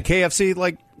Chick-fil-A. I had KFC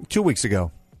like 2 weeks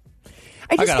ago.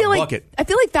 I just got feel a like bucket. I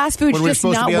feel like fast food's When we were just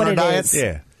supposed to not be on what our it diet? is.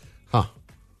 Yeah. Huh.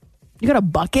 You got a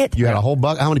bucket? You had a whole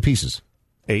bucket? How many pieces?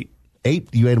 8. 8?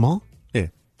 You ate them all? Yeah.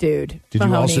 Dude. Did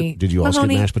you also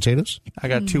get mashed potatoes? I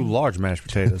got 2 large mashed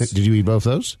potatoes. Did you eat both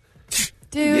those?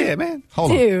 Dude. Yeah, man.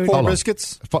 Hold on. Dude. 4 Hold on.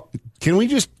 biscuits. Can we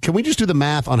just do the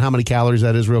math on how many calories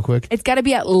that is real quick? It's got to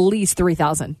be at least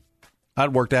 3,000.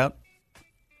 I'd worked out.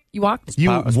 You walked?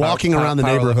 You walking around the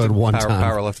neighborhood one time.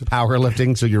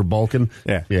 Powerlifting, so you're bulking?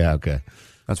 Yeah. Yeah, okay.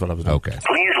 That's what I was doing. Okay.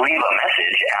 Please leave a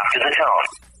message after the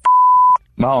tone.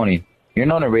 Mahoney, you're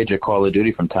known to rage at Call of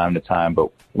Duty from time to time, but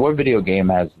what video game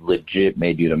has legit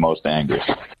made you the most angry?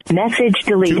 Message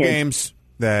deleted. 2 games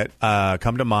that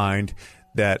come to mind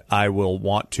that I will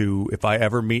want to, if I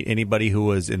ever meet anybody who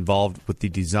was involved with the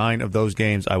design of those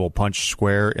games, I will punch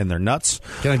square in their nuts.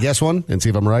 Can I guess one and see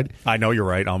if I'm right? I know you're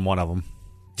right on one of them.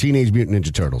 Teenage Mutant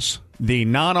Ninja Turtles. The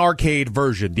non-arcade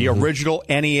version, the original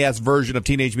NES version of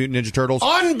Teenage Mutant Ninja Turtles.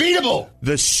 Unbeatable!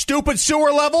 The stupid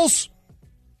sewer levels,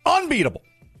 unbeatable.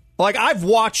 Like, I've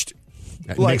watched...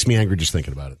 It makes me angry just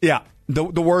thinking about it. Yeah, the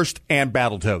worst, and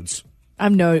Battletoads. I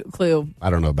have no clue.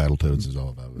 I don't know what Battletoads is all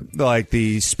about. Like,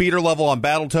 the speeder level on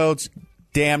Battletoads,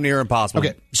 damn near impossible.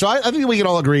 Okay, so I think we can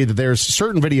all agree that there's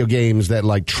certain video games that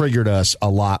like triggered us a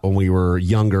lot when we were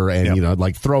younger, and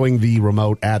like throwing the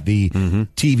remote at the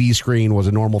TV screen was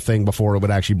a normal thing before it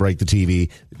would actually break the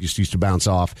TV. It just used to bounce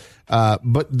off.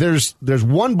 But there's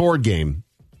one board game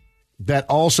that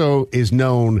also is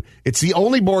known. It's the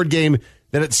only board game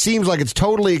that it seems like it's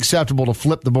totally acceptable to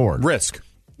flip the board. Risk.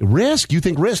 Risk? You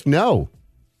think Risk? No.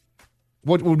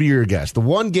 What would be your guess? The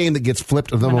one game that gets flipped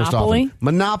the most often.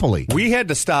 Monopoly. We had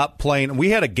to stop playing.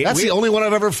 We had a game. That's the only one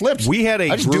I've ever flipped. We had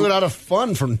I just do it out of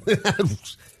fun. From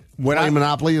when I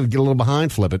Monopoly, get a little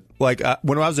behind, flip it. Like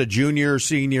when I was a junior,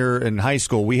 senior in high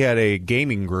school, we had a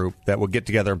gaming group that would get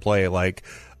together and play like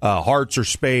hearts or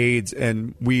spades,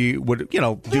 and we would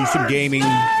do some gaming.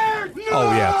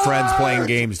 Oh yeah, friends playing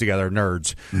games together,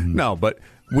 nerds. No, but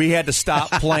we had to stop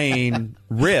playing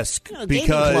Risk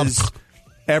because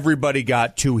everybody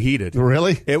got too heated.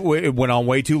 Really? It went on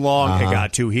way too long. It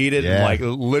got too heated. Yeah. Like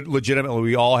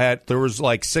legitimately, there was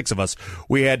like 6 of us.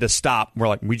 We had to stop. We're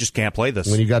like, we just can't play this.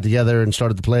 When you got together and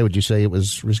started to play, would you say it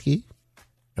was risky?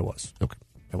 It was. Okay.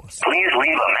 It was. Please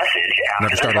leave a message after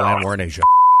Never the started a tone. land war in Asia.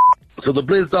 So the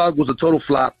Blizz Dog was a total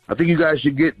flop. I think you guys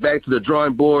should get back to the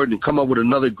drawing board and come up with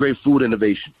another great food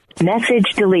innovation. Message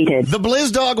deleted. The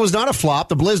Blizz Dog was not a flop.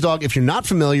 The Blizz Dog, if you're not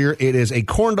familiar, it is a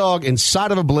corn dog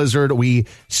inside of a blizzard. We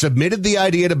submitted the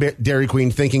idea to Dairy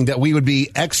Queen thinking that we would be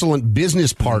excellent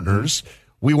business partners.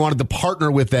 We wanted to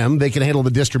partner with them. They can handle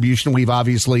the distribution. We've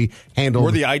obviously handled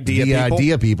We're the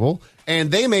idea people. And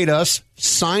they made us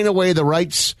sign away the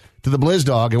rights to the Blizz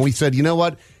Dog. And we said, you know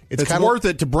what? It's worth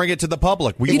it to bring it to the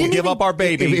public. We will give up our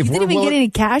baby. You didn't even get any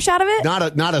cash out of it?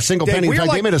 Not a single penny. In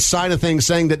fact, they made us sign a thing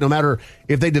saying that no matter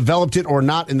if they developed it or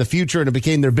not in the future and it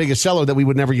became their biggest seller, that we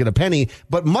would never get a penny.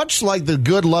 But much like the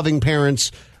good, loving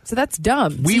parents... So that's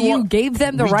dumb. You gave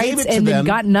them the rights and then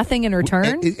got nothing in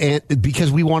return? And because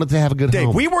we wanted to have a good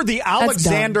home. We were the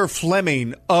Alexander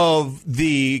Fleming of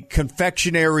the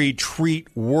confectionery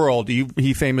treat world.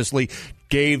 He famously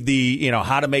gave the,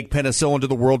 how to make penicillin to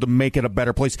the world to make it a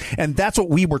better place. And that's what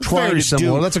we were trying to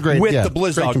do. That's a great, with the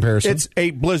Blizz Dog. Comparison. It's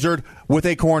a blizzard with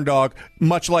a corn dog,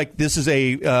 much like this is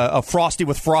a Frosty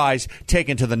with fries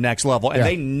taken to the next level. And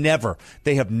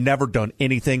they have never done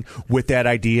anything with that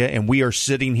idea. And we are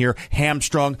sitting here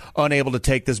hamstrung, unable to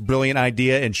take this brilliant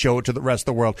idea and show it to the rest of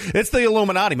the world. It's the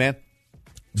Illuminati, man.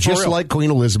 Just like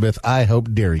Queen Elizabeth, I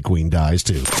hope Dairy Queen dies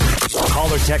too.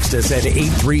 Call or text us at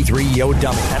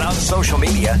 833-YO-DUMMY. And on social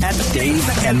media at Dave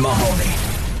and Mahoney.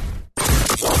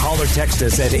 Call or text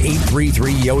us at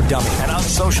 833-YO-DUMMY. And on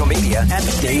social media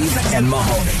at Dave and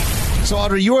Mahoney. So,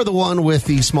 Audrey, you are the one with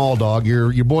the small dog.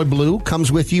 Your boy Blue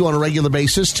comes with you on a regular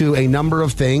basis to a number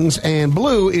of things, and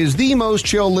Blue is the most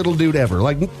chill little dude ever.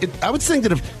 I would think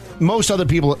that if most other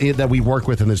people that we work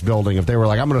with in this building, if they were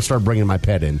like, I'm going to start bringing my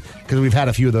pet in, because we've had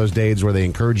a few of those days where they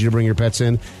encourage you to bring your pets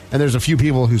in, and there's a few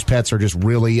people whose pets are just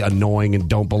really annoying and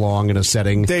don't belong in a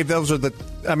setting. Dave,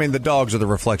 the dogs are the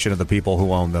reflection of the people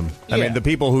who own them. I mean, the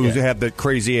people who have the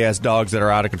crazy-ass dogs that are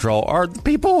out of control are the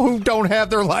people who don't have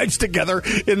their lives together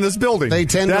in this building. They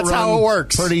tend That's to run how it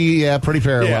works. Pretty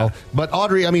parallel. Yeah. But,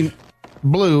 Audrey,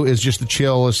 Blue is just the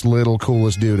chillest, little,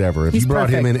 coolest dude ever. If He's you brought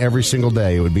him perfect. in every single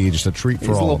day, it would be just a treat for He's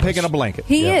a all little of us. pig in a blanket.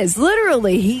 He is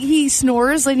literally. He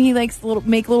snores and he likes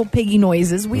make little piggy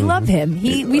noises. We love him.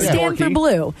 We stand for Yorkie.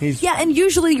 Blue. And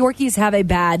usually Yorkies have a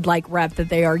bad rep that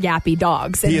they are yappy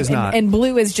dogs. And, He is not. And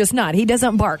Blue is just not. He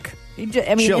doesn't bark. And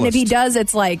if he does,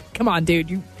 it's like, come on, dude,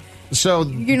 you're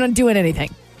not doing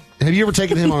anything. Have you ever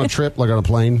taken him on a trip, like on a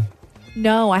plane?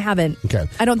 No, I haven't. Okay.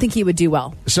 I don't think he would do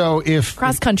well. So if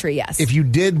cross country, yes. If you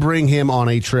did bring him on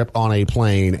a trip on a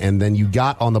plane and then you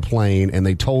got on the plane and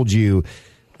they told you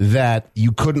that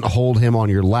you couldn't hold him on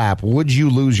your lap, would you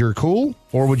lose your cool?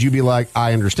 Or would you be like,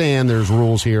 I understand, there's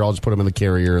rules here, I'll just put him in the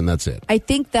carrier and that's it? I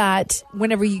think that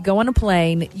whenever you go on a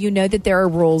plane, you know that there are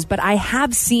rules, but I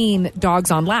have seen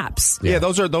dogs on laps. Yeah,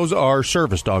 those are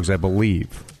service dogs, I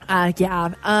believe.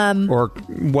 Or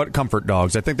what comfort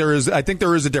dogs? I think there is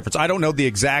a difference. I don't know the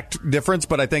exact difference,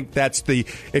 but I think that's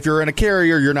if you're in a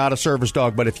carrier, you're not a service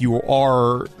dog. But if you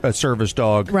are a service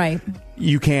dog, right,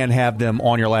 you can have them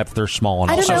on your lap if they're small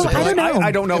enough.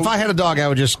 I don't know. If I had a dog, I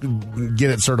would just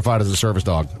get it certified as a service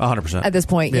dog. 100%. At this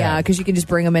point, because you can just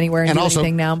bring them anywhere and do also,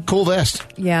 anything now. Cool vest.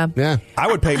 Yeah. I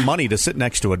would pay money to sit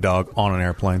next to a dog on an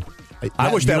airplane.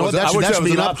 I wish that should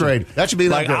be an upgrade. That should be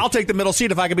an upgrade. I'll take the middle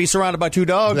seat if I could be surrounded by two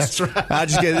dogs. That's right. I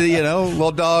just get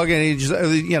little dog, and he just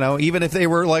even if they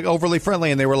were overly friendly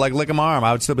and they were licking my arm,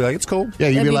 I would still be like, it's cool. Yeah,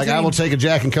 you'd be like, I will take a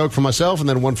Jack and Coke for myself, and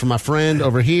then one for my friend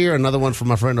over here, another one for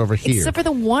my friend over here. Except for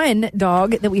the one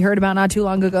dog that we heard about not too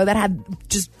long ago that had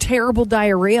just terrible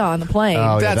diarrhea on the plane.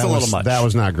 Oh, that's a little much. That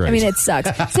was not great. I mean, it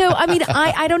sucks. So,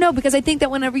 I don't know, because I think that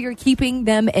whenever you're keeping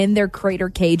them in their crate or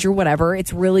cage or whatever,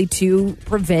 it's really to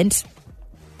prevent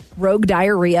rogue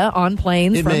diarrhea on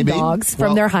planes from dogs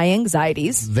from their high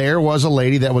anxieties. There was a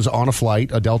lady that was on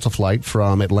a Delta flight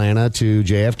from Atlanta to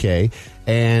JFK,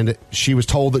 and she was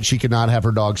told that she could not have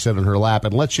her dog sit on her lap.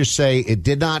 And let's just say it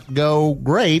did not go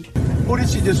great. Who did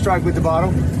she just strike with the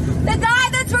bottle? The guy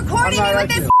that's recording me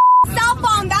with his cell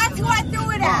phone. That's who I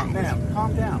threw it at. Ma'am,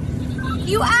 calm down.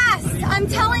 You asked. I'm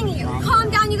telling you.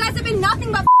 Calm down. You guys have been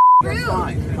nothing but rude. That's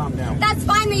fine. Calm down. That's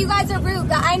fine that you guys are rude,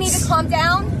 but I need to calm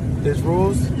down. There's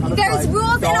rules. There's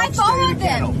rules, and I followed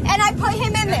them, and I put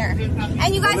him in there,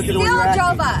 and you guys still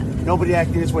drove up. Nobody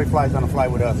acting this way flies on a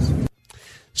flight with us.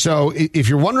 So if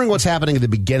you're wondering what's happening at the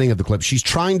beginning of the clip, she's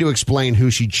trying to explain who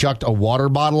she chucked a water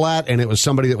bottle at, and it was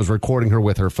somebody that was recording her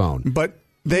with her phone. But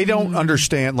they don't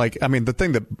understand, the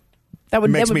thing that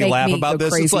makes me laugh about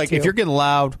this, it's like, if you're getting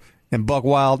loud and buck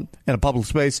wild in a public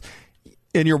space,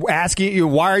 and you're asking,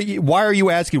 why are you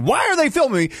asking? Why are they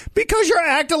filming me? Because you're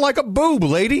acting like a boob,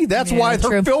 lady. That's why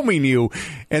they're filming you.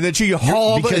 And then she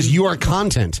hauled because you are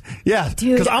content. Yeah,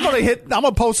 because I'm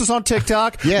gonna post this on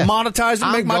TikTok, monetize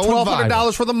and make my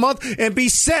 $1,200 for the month, and be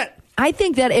set. I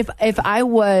think that if I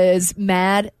was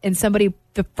mad and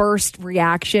the first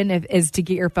reaction is to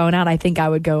get your phone out, I think I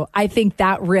would go. I think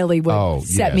that really would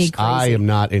set me crazy. I am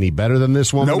not any better than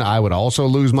this woman. Nope. I would also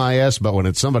lose my S, but when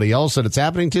it's somebody else that it's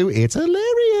happening to, it's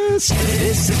hilarious.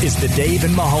 This is the Dave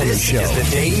and Mahoney Show. This is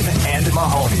the Dave and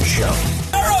Mahoney Show.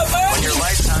 When your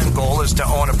lifetime goal is to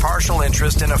own a partial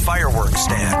interest in a fireworks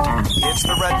stand, it's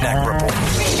the Redneck Report.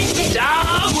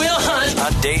 Dog will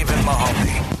hunt. On Dave and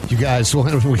Mahoney. You guys,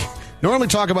 when we normally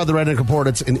talk about the Redneck Report,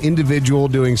 it's an individual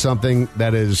doing something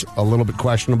that is a little bit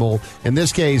questionable. In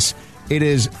this case, it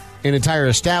is an entire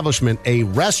establishment, a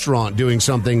restaurant doing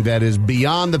something that is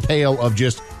beyond the pale of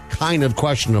just kind of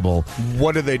questionable.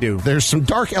 What did they do? There's some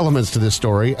dark elements to this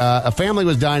story. A family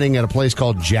was dining at a place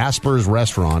called Jasper's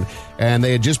Restaurant, and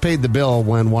they had just paid the bill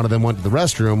when one of them went to the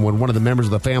restroom. When one of the members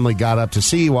of the family got up to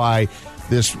see why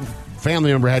this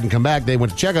family member hadn't come back, they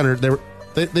went to check on her.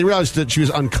 They realized that she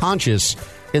was unconscious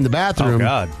in the bathroom. Oh,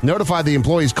 God. Notified the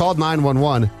employees, called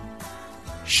 911.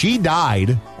 She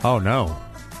died. Oh, no.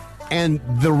 And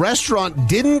the restaurant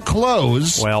didn't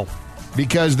close. Well,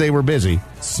 because they were busy.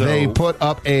 So they put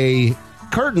up a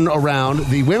curtain around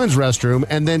the women's restroom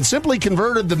and then simply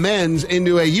converted the men's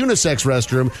into a unisex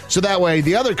restroom, so that way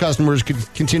the other customers could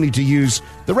continue to use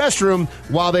the restroom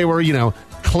while they were,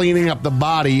 cleaning up the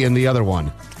body in the other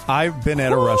one. I've been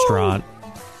at a restaurant.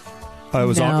 It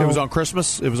was on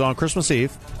Christmas. It was on Christmas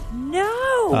Eve.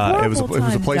 No, it was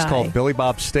a place called Billy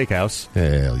Bob's Steakhouse.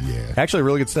 Hell yeah! Actually, a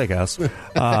really good steakhouse.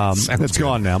 It's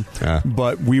gone now.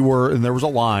 But and there was a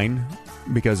line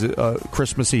because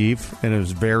Christmas Eve, and it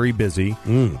was very busy.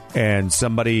 And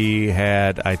somebody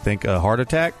had, I think, a heart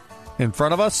attack in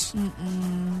front of us.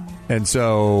 And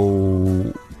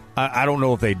so I don't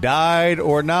know if they died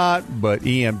or not, but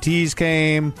EMTs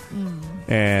came.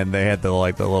 And they had the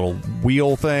little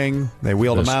wheel thing. They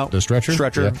wheeled them out. The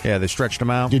stretcher? Yeah, they stretched them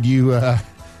out. Did you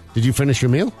Did you finish your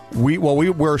meal? We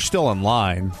were still in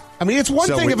line. I mean, it's one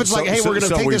thing if it's like, hey, we're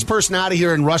going to take this person out of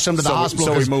here and rush them to the hospital.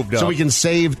 So we moved up. So we can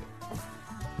save.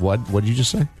 What did you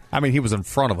just say? I mean, he was in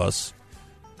front of us.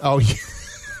 Oh, yeah.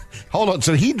 Hold on.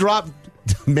 So he dropped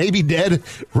maybe dead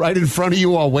right in front of you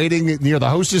while waiting near the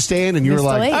hostess stand, and you were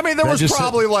like, I mean, there was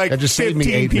probably like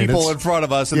 15 people in front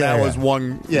of us, and that was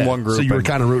one group. So you were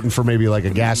kind of rooting for maybe like a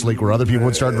gas leak where other people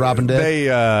would start dropping dead.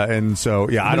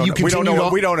 We don't know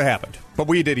what happened, but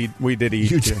we did eat.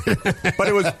 But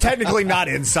it was technically not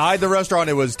inside the restaurant;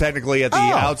 it was technically at the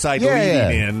outside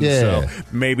leading in. Yeah. So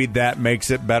maybe that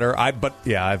makes it better.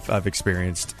 I've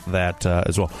experienced that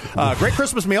as well. Great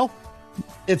Christmas meal.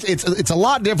 It's a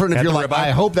lot different if you're like,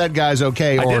 I hope that guy's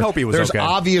okay. I did hope he was there's okay. There's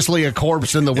obviously a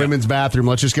corpse in the women's bathroom.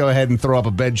 Let's just go ahead and throw up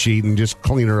a bed sheet and just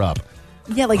clean her up.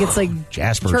 Yeah, like it's like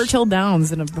Jasper's. Churchill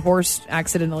Downs and a horse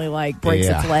accidentally breaks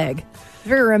its leg.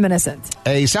 Very reminiscent.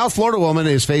 A South Florida woman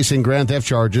is facing grand theft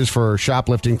charges for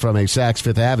shoplifting from a Saks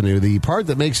Fifth Avenue. The part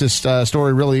that makes this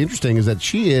story really interesting is that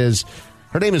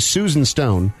her name is Susan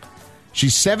Stone.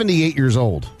 She's 78 years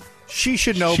old. She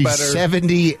should know She's better.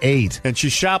 78. And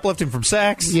she's shoplifting from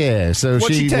Saks? Yeah, so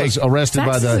she was arrested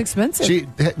by Saks is expensive. She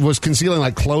was concealing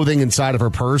like clothing inside of her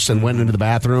purse and went into the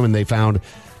bathroom, and they found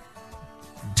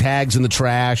tags in the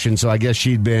trash, and so I guess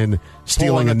she'd been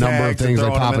stealing a number of things,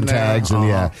 like popping tags,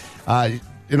 and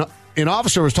an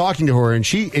officer was talking to her, and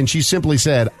she simply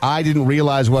said, "I didn't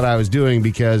realize what I was doing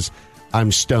because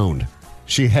I'm stoned."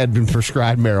 She had been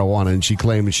prescribed marijuana, and she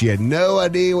claimed that she had no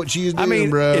idea what she was doing,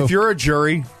 bro. If you're a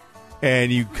jury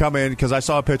and you come in, because I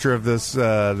saw a picture of this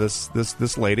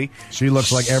lady. She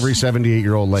looks like every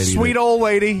 78-year-old lady. Sweet old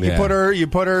lady. Yeah. You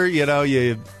put her,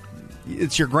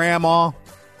 it's your grandma.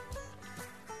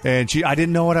 And I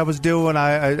didn't know what I was doing.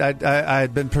 I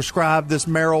had been prescribed this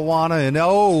marijuana, and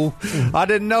I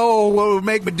didn't know what it would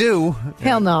make me do.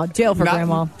 Hell no, jail for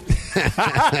grandma.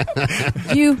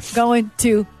 You going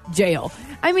to jail.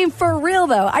 I mean, for real,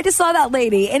 though, I just saw that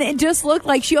lady, and it just looked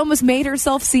like she almost made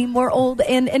herself seem more old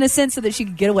in a sense so that she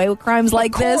could get away with crimes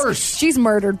like this. She's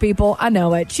murdered people. I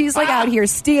know it. She's like out here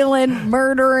stealing,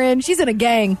 murdering. She's in a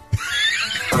gang.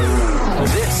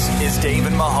 This is Dave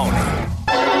and Mahoney.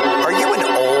 Are you an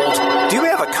old? Do you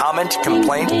have a comment,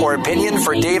 complaint, or opinion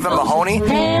for Dave and Mahoney?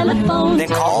 Then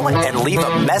call and leave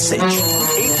a message.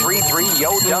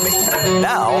 833-YO-DUMMY.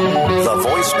 Now, the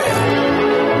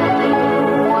voicemail.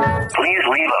 Please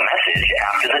leave a message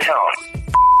after the tone.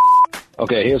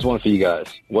 Okay, here's one for you guys.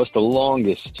 What's the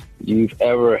longest you've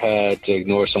ever had to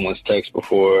ignore someone's text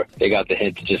before they got the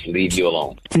hint to just leave you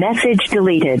alone? Message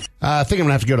deleted. I think I'm going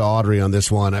to have to go to Audrey on this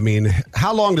one. I mean,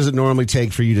 how long does it normally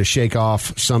take for you to shake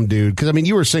off some dude? Because, I mean,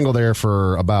 you were single there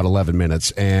for about 11 minutes.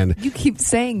 And You keep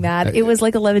saying that. It was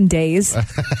like 11 days.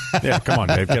 Yeah, come on,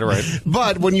 Dave. Get it right.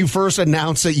 But when you first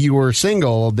announced that you were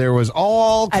single, there was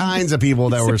all kinds of people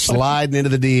that were sliding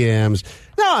into the DMs.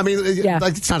 No, I mean,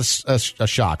 like it's not a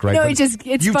shock, right? No, But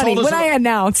it's funny. When I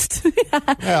announced.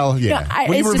 Well, yeah.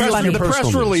 No, it's just funny. The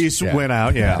press release went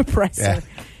out, yeah. Presser.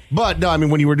 But, no, I mean,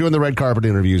 when you were doing the red carpet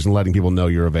interviews and letting people know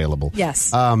you're available.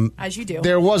 Yes, as you do.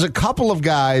 There was a couple of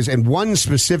guys, and one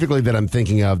specifically that I'm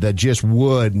thinking of, that just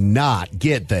would not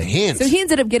get the hint. So he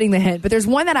ended up getting the hint, but there's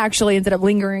one that actually ended up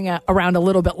lingering around a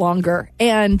little bit longer.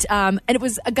 And it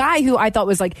was a guy who I thought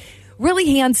was like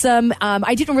really handsome.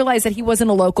 I didn't realize that he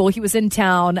wasn't a local. He was in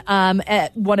town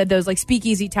at one of those like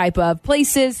speakeasy type of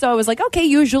places. So I was like, okay,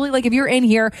 usually like if you're in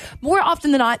here, more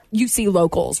often than not, you see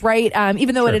locals, right?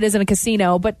 Even though it isn't a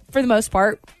casino, but for the most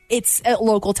part, it's a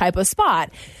local type of spot.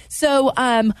 So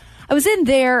I was in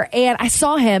there and I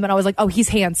saw him and I was like, oh, he's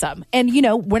handsome. And you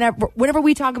know, whenever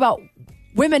we talk about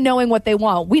women knowing what they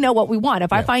want, we know what we want.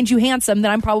 If I find you handsome, then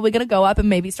I'm probably going to go up and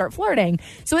maybe start flirting.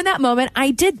 So in that moment,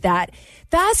 I did that.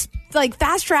 Fast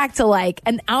track to like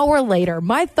an hour later,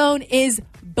 my phone is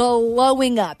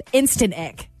blowing up. Instant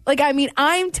ick. Like, I mean,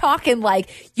 I'm talking like,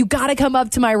 you got to come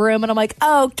up to my room. And I'm like,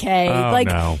 okay,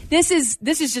 this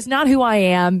is just not who I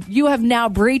am. You have now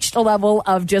breached a level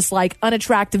of just like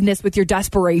unattractiveness with your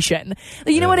desperation.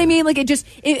 You know what I mean? Like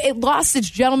it lost its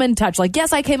gentleman touch. Like,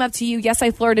 yes, I came up to you. Yes,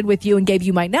 I flirted with you and gave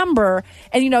you my number.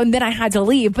 And, and then I had to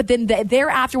leave. But then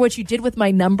thereafter, what you did with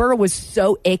my number was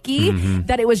so icky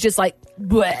that it was just like,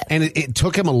 bleh. And it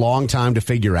took him a long time to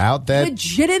figure out that.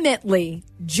 Legitimately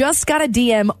just got a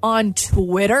DM on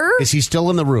Twitter. Is he still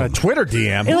in the room? A Twitter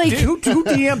DM? Like, who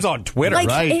DMs on Twitter? Like,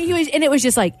 right. And it was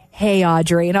just like, hey,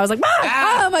 Audrey. And I was like,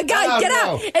 oh my God, get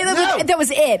out. And that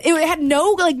was it. It had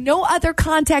no other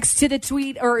context to the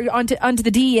tweet or onto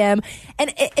the DM.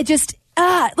 And it just,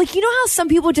 like, you know how some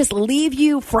people just leave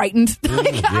you frightened?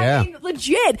 I mean,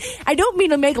 legit. I don't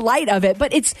mean to make light of it,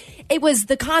 but it was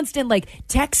the constant, like,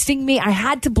 texting me. I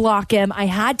had to block him. I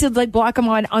had to, like, block him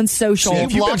on social. So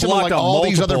you blocked him on, like, all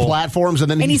these other platforms, and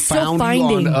then he he's still found you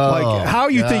finding. on... Like, how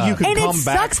you think you can And it come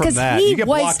back sucks from 'cause that? he You get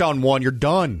was- blocked on one, you're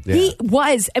done. He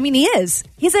is.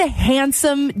 He's a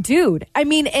handsome dude. I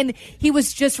mean, and he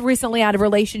was just recently out of a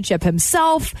relationship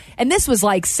himself. And this was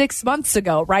like 6 months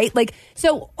ago, right? Like,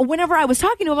 so whenever I was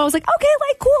talking to him, I was like, okay,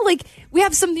 like, cool. Like, we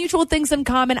have some mutual things in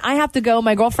common. I have to go.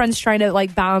 My girlfriend's trying to,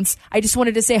 like, bounce. I just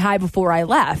wanted to say hi before I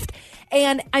left.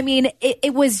 And I mean,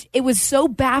 it was so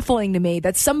baffling to me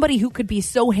that somebody who could be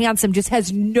so handsome just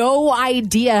has no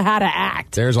idea how to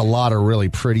act. There's a lot of really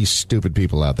pretty stupid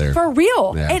people out there. For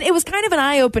real. Yeah. And it was kind of an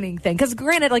eye-opening thing. Because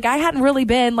granted, like, I hadn't really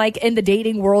been, like, in the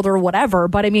dating world or whatever.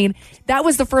 But I mean, that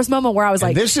was the first moment where I was,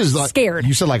 like, this is like, scared.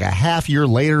 You said like a half year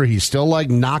later, he's still like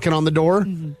knocking on the door?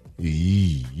 Mm-hmm.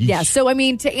 Yeah, so I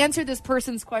mean, to answer this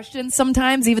person's question,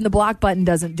 sometimes even the block button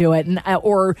doesn't do it, and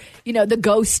or the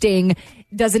ghosting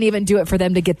doesn't even do it for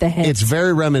them to get the hint. It's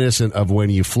very reminiscent of when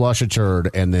you flush a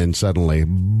turd and then suddenly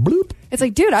bloop. It's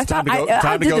like, dude, I thought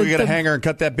Time to go get a hanger and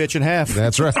cut that bitch in half.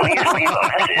 That's right.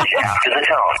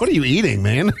 What are you eating,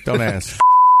 man? Don't ask.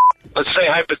 Let's say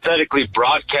hypothetically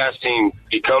broadcasting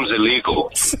becomes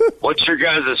illegal. What's your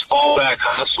guys' fallback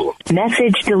hustle?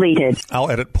 Message deleted. I'll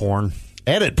edit porn.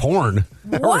 Edit porn?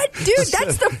 What, dude?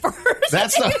 That's the first.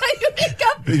 That's thing that you pick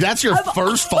up. That's your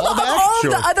first fallback? Of all Sure.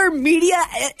 the other media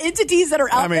entities that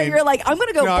are out there, you're like, I'm going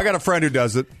to go. No, I got a friend who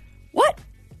does it. What?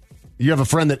 You have a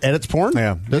friend that edits porn?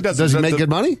 Yeah. Does he make good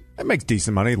money? It makes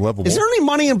decent money, livable. Is there any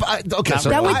money in... Okay, so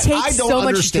that would take I don't so much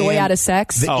understand joy out of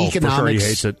sex. The Oh, economics. for sure he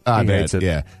hates it. I He bet, hates it.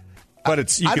 yeah. But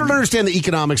it's... I don't understand the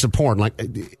economics of porn. Like,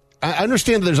 I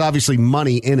understand that there's obviously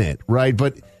money in it, right?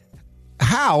 But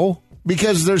how...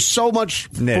 Because there's so much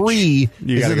free.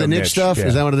 Is it the niche stuff? Yeah.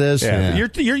 Is that what it is? Yeah. Yeah.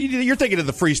 You're thinking of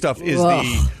the free stuff is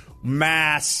the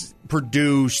mass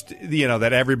produced,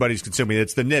 that everybody's consuming.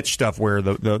 It's the niche stuff where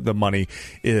the money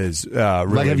is really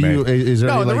Like, have made. you? Is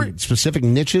there any specific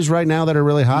niches right now that are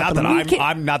really hot?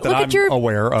 Not that I'm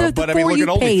aware of, but I mean, look at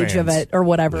OnlyFans page of it or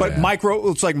whatever. But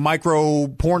it's like micro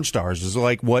porn stars is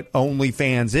like what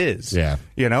OnlyFans is. Yeah,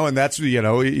 and that's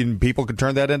and people can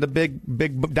turn that into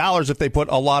big dollars if they put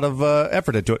a lot of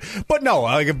effort into it. But no,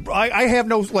 I have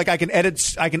no I can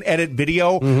edit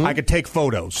video. Mm-hmm. I can take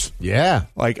photos. Yeah,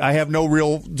 I have no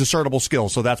real discernible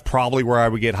skills, so that's probably where I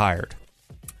would get hired.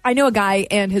 I know a guy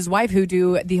and his wife who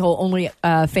do the whole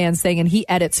OnlyFans thing, and he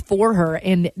edits for her,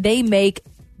 and they make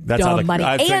dumb money.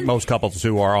 I think most couples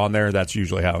who are on there, that's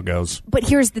usually how it goes. But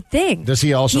here's the thing: does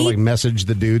he also message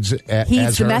the dudes? He's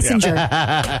as the her? messenger.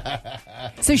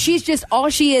 Yeah. So she's just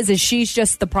she's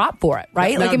just the prop for it,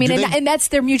 right? Now, and that's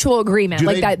their mutual agreement.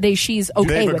 She's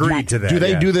okay with that. To that. Do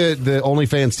they do the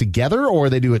OnlyFans together, or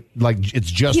they do it like it's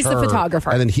just He's her? the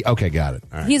photographer, and then got it.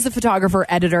 All right. He's the photographer,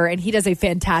 editor, and he does a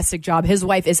fantastic job. His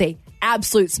wife is a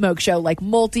absolute smoke show,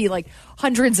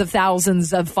 hundreds of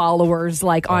thousands of followers,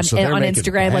 on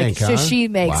Instagram. Bank, So she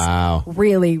makes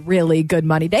really, really good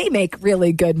money. They make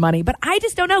really good money, but I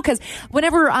just don't know because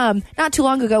whenever not too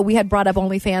long ago we had brought up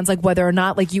OnlyFans, whether or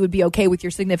not you would be okay with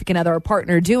your significant other or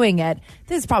partner doing it.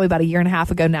 This is probably about a year and a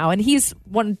half ago now, and he was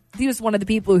one of the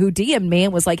people who DM'd me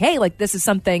and was like, "Hey, this is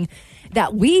something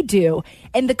that we do."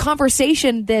 And the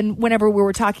conversation then, whenever we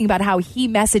were talking about how he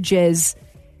messages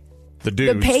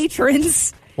the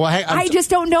patrons. Well, hey, I just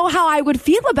don't know how I would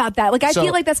feel about that. I So-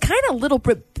 feel like that's kind of a little.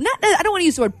 I don't want to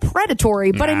use the word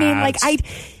predatory, but I mean,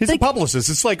 he's a publicist.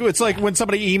 It's like when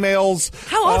somebody emails.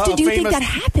 How often do you think that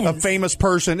happens? A famous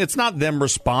person. It's not them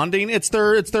responding. It's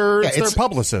their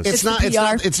publicist. It's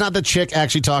not the chick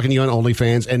actually talking to you on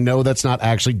OnlyFans. And no, that's not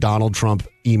actually Donald Trump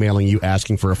emailing you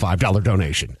asking for a $5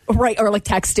 donation. Right, or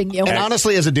texting you. And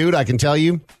honestly, as a dude, I can tell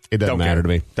you, it doesn't matter to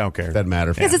me. Don't care. Doesn't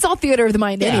matter. Because it's all theater of the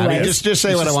mind anyway. I mean, just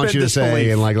say what I want you to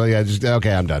say, and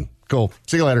okay, I'm done. Cool.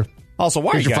 See you later. Also,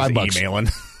 why Here's are you your guys $5? emailing?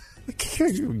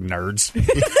 Nerds.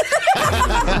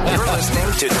 You're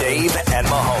listening to Dave and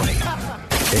Mahoney.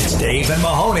 It's Dave and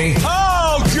Mahoney.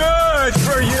 Oh, good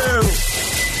for you.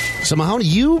 So, Mahoney,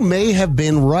 you may have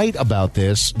been right about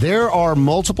this. There are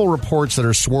multiple reports that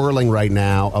are swirling right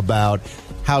now about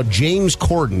how James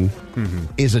Corden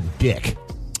is a dick.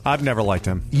 I've never liked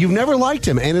him. You've never liked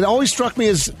him, and it always struck me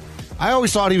as... I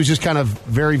always thought he was just kind of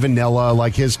very vanilla.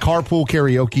 His carpool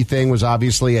karaoke thing was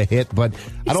obviously a hit, but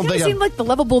I don't think... He seemed like the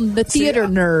lovable theater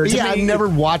nerd. Yeah, I've never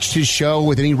watched his show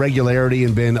with any regularity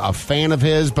and been a fan of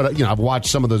his, but I've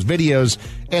watched some of those videos,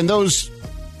 and those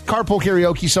carpool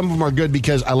karaoke. Some of them are good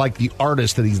because I like the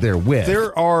artist that he's there with.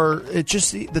 There are, it's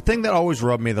just the thing that always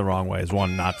rubbed me the wrong way is,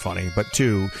 one, not funny, but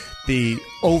two, the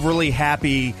overly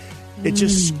happy. It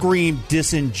just screamed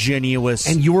disingenuous.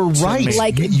 And you were right. me.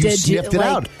 Like, you sniffed it like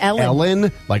out.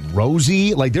 Ellen, like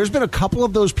Rosie. Like, there's been a couple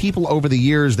of those people over the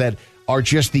years that are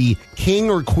just the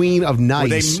king or queen of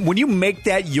nice. When you make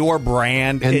that your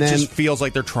brand, And it then- just feels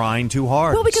like they're trying too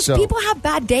hard. Well, because people have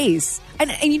bad days, and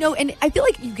and I feel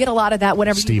like you get a lot of that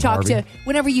whenever you Steve talk Harvey.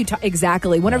 whenever you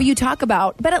you talk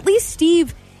about. But at least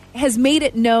Steve has made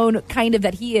it known, kind of,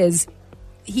 that he is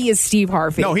Steve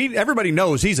Harvey. No, everybody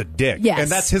knows he's a dick. Yes.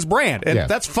 And that's his brand. And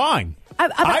that's fine.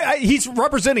 He's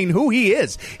representing who he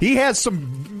is. He has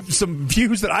some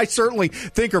views that I certainly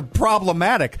think are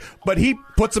problematic, but he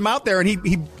puts them out there and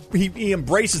he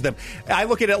embraces them. I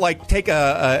look at it like, take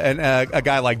a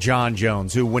guy like John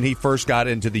Jones, who, when he first got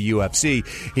into the UFC,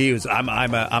 he was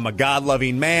I'm a God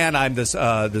loving man. I'm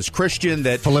this Christian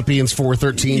that Philippians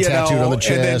 4:13 tattooed on the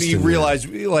chest. And then you realize,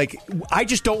 like, I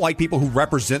just don't like people who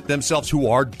represent themselves who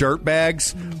are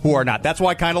dirtbags who are not. That's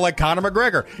why I kind of like Conor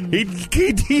McGregor.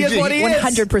 He is what he is.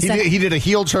 100%. He did a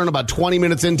heel turn about 20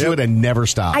 minutes into it and never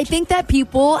stopped. I think that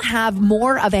people have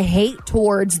more of a hate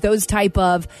towards those type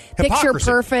of picture Hypocrisy.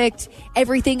 perfect,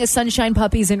 everything is sunshine,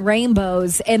 puppies, and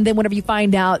rainbows. And then whenever you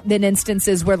find out, then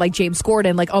instances where, like James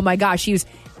Corden, like, oh my gosh,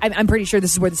 I'm pretty sure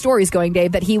this is where the story is going,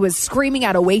 Dave, that he was screaming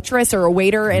at a waitress or a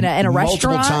waiter in a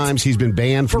restaurant. Multiple times he's been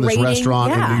banned from this Berating,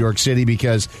 restaurant in New York City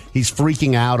because he's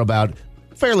freaking out about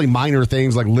fairly minor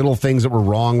things, like little things that were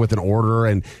wrong with an order.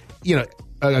 And,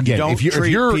 again, Don't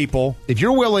if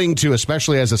you're willing to,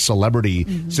 especially as a celebrity,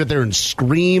 sit there and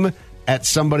scream at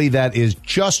somebody that is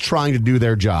just trying to do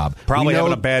their job, Probably we know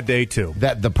having a bad day, too.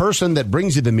 that the person that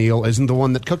brings you the meal isn't the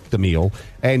one that cooked the meal.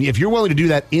 And if you're willing to do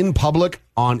that in public,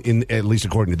 at least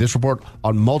according to this report,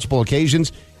 on multiple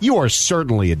occasions, you are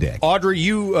certainly a dick. Audrey,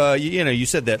 you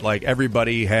said that, like,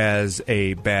 everybody has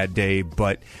a bad day,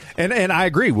 but and I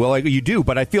agree. Well, like, you do,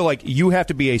 but I feel like you have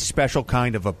to be a special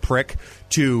kind of a prick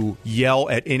to yell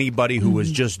at anybody who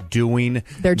is just doing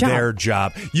their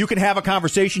job. You can have a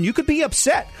conversation. You could be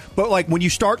upset, but, like, when you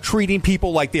start treating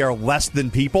people like they are less than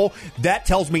people, that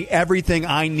tells me everything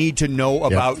I need to know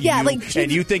about you.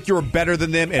 And you think you're better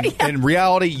than them, and in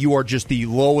reality, you are just the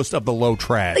lowest of the low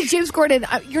trash. Like James Corden,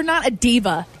 you're not a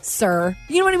diva, sir.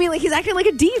 You know what I mean? Like, he's acting like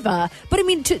a diva. But I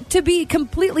mean, to be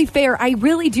completely fair, I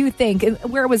really do think, and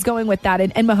where I was going with that,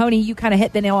 and Mahoney, you kind of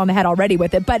hit the nail on the head already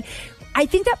with it, but I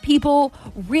think that people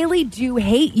really do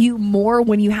hate you more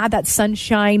when you have that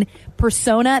sunshine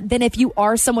persona than if you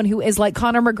are someone who is like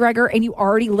Conor McGregor and you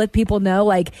already let people know,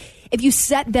 like, if you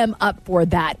set them up for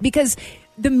that, because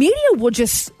the media will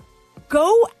just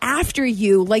go after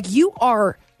you like you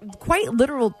are quite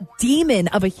literal demon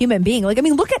of a human being. Like, I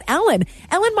mean, look at Ellen.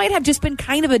 Ellen might have just been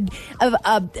kind of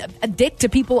a dick to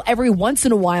people every once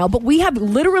in a while, but we have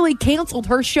literally canceled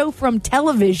her show from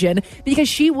television because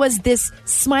she was this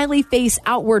smiley face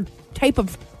outward type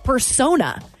of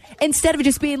persona, instead of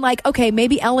just being like, okay,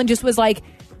 maybe Ellen just was like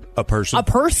a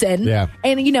person. Yeah.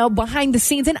 And, behind the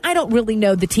scenes, and I don't really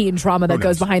know the tea and drama that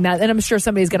goes behind that, and I'm sure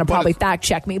somebody's going to probably fact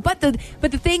check me. But the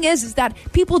thing is that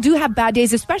people do have bad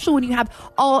days, especially when you have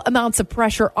all amounts of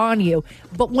pressure on you.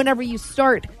 But whenever you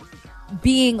start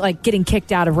being like getting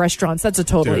kicked out of restaurants, that's a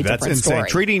totally that's different insane. story.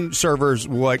 Treating servers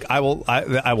like I will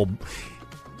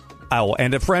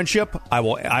end a friendship. I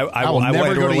will never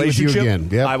end go a to eat with you relationship. again.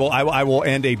 Yep. I will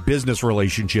end a business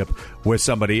relationship with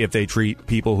somebody if they treat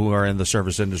people who are in the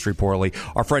service industry poorly.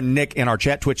 Our friend Nick in our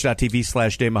chat,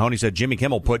 twitch.tv/Dave Mahoney, said Jimmy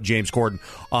Kimmel put James Corden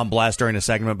on blast during a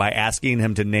segment by asking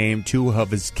him to name two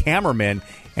of his cameramen,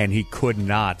 and he could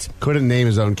not. Couldn't name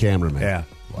his own cameraman. Yeah.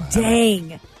 Wow.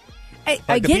 Dang.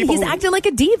 Again, he's acting like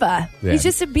a diva. Yeah. He's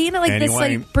just being like this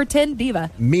like pretend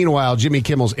diva. Meanwhile, Jimmy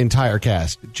Kimmel's entire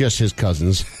cast, just his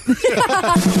cousins.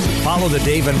 Follow the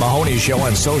Dave and Mahoney Show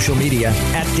on social media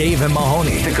at Dave and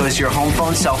Mahoney. That goes to your home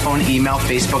phone, cell phone, email,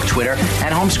 Facebook, Twitter,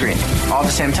 and home screen all at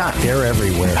the same time. They're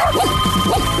everywhere.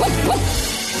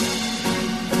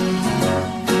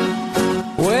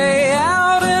 Way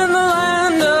out in the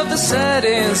land of the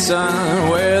setting sun,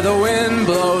 where the wind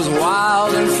blows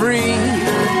wild and free,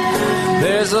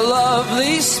 there's a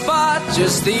lovely spot,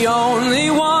 just the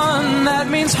only one that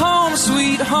means home,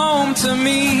 sweet home to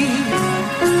me.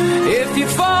 If you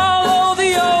follow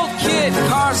the old Kit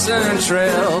Carson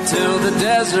trail till the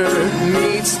desert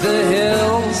meets the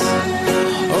hills,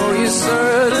 oh, you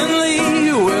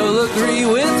certainly will agree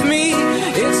with me,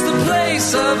 it's the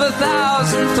place of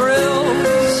 1,000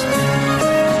 thrills.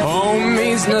 Home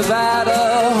means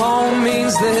Nevada, home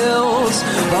means the hills,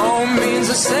 home means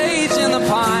a sage in the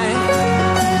pine,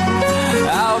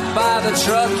 out by the the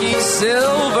Truckee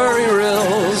silvery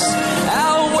rills,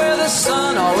 out where the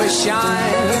sun always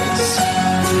shines.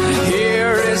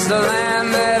 Here is the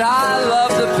land that I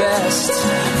love the best,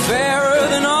 fairer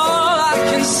than all I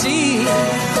can see.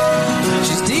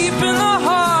 She's deep in the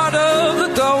heart of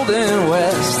the Golden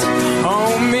West.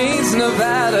 Home means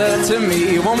Nevada to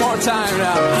me. One more time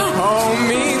now. Home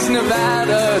means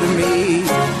Nevada to me.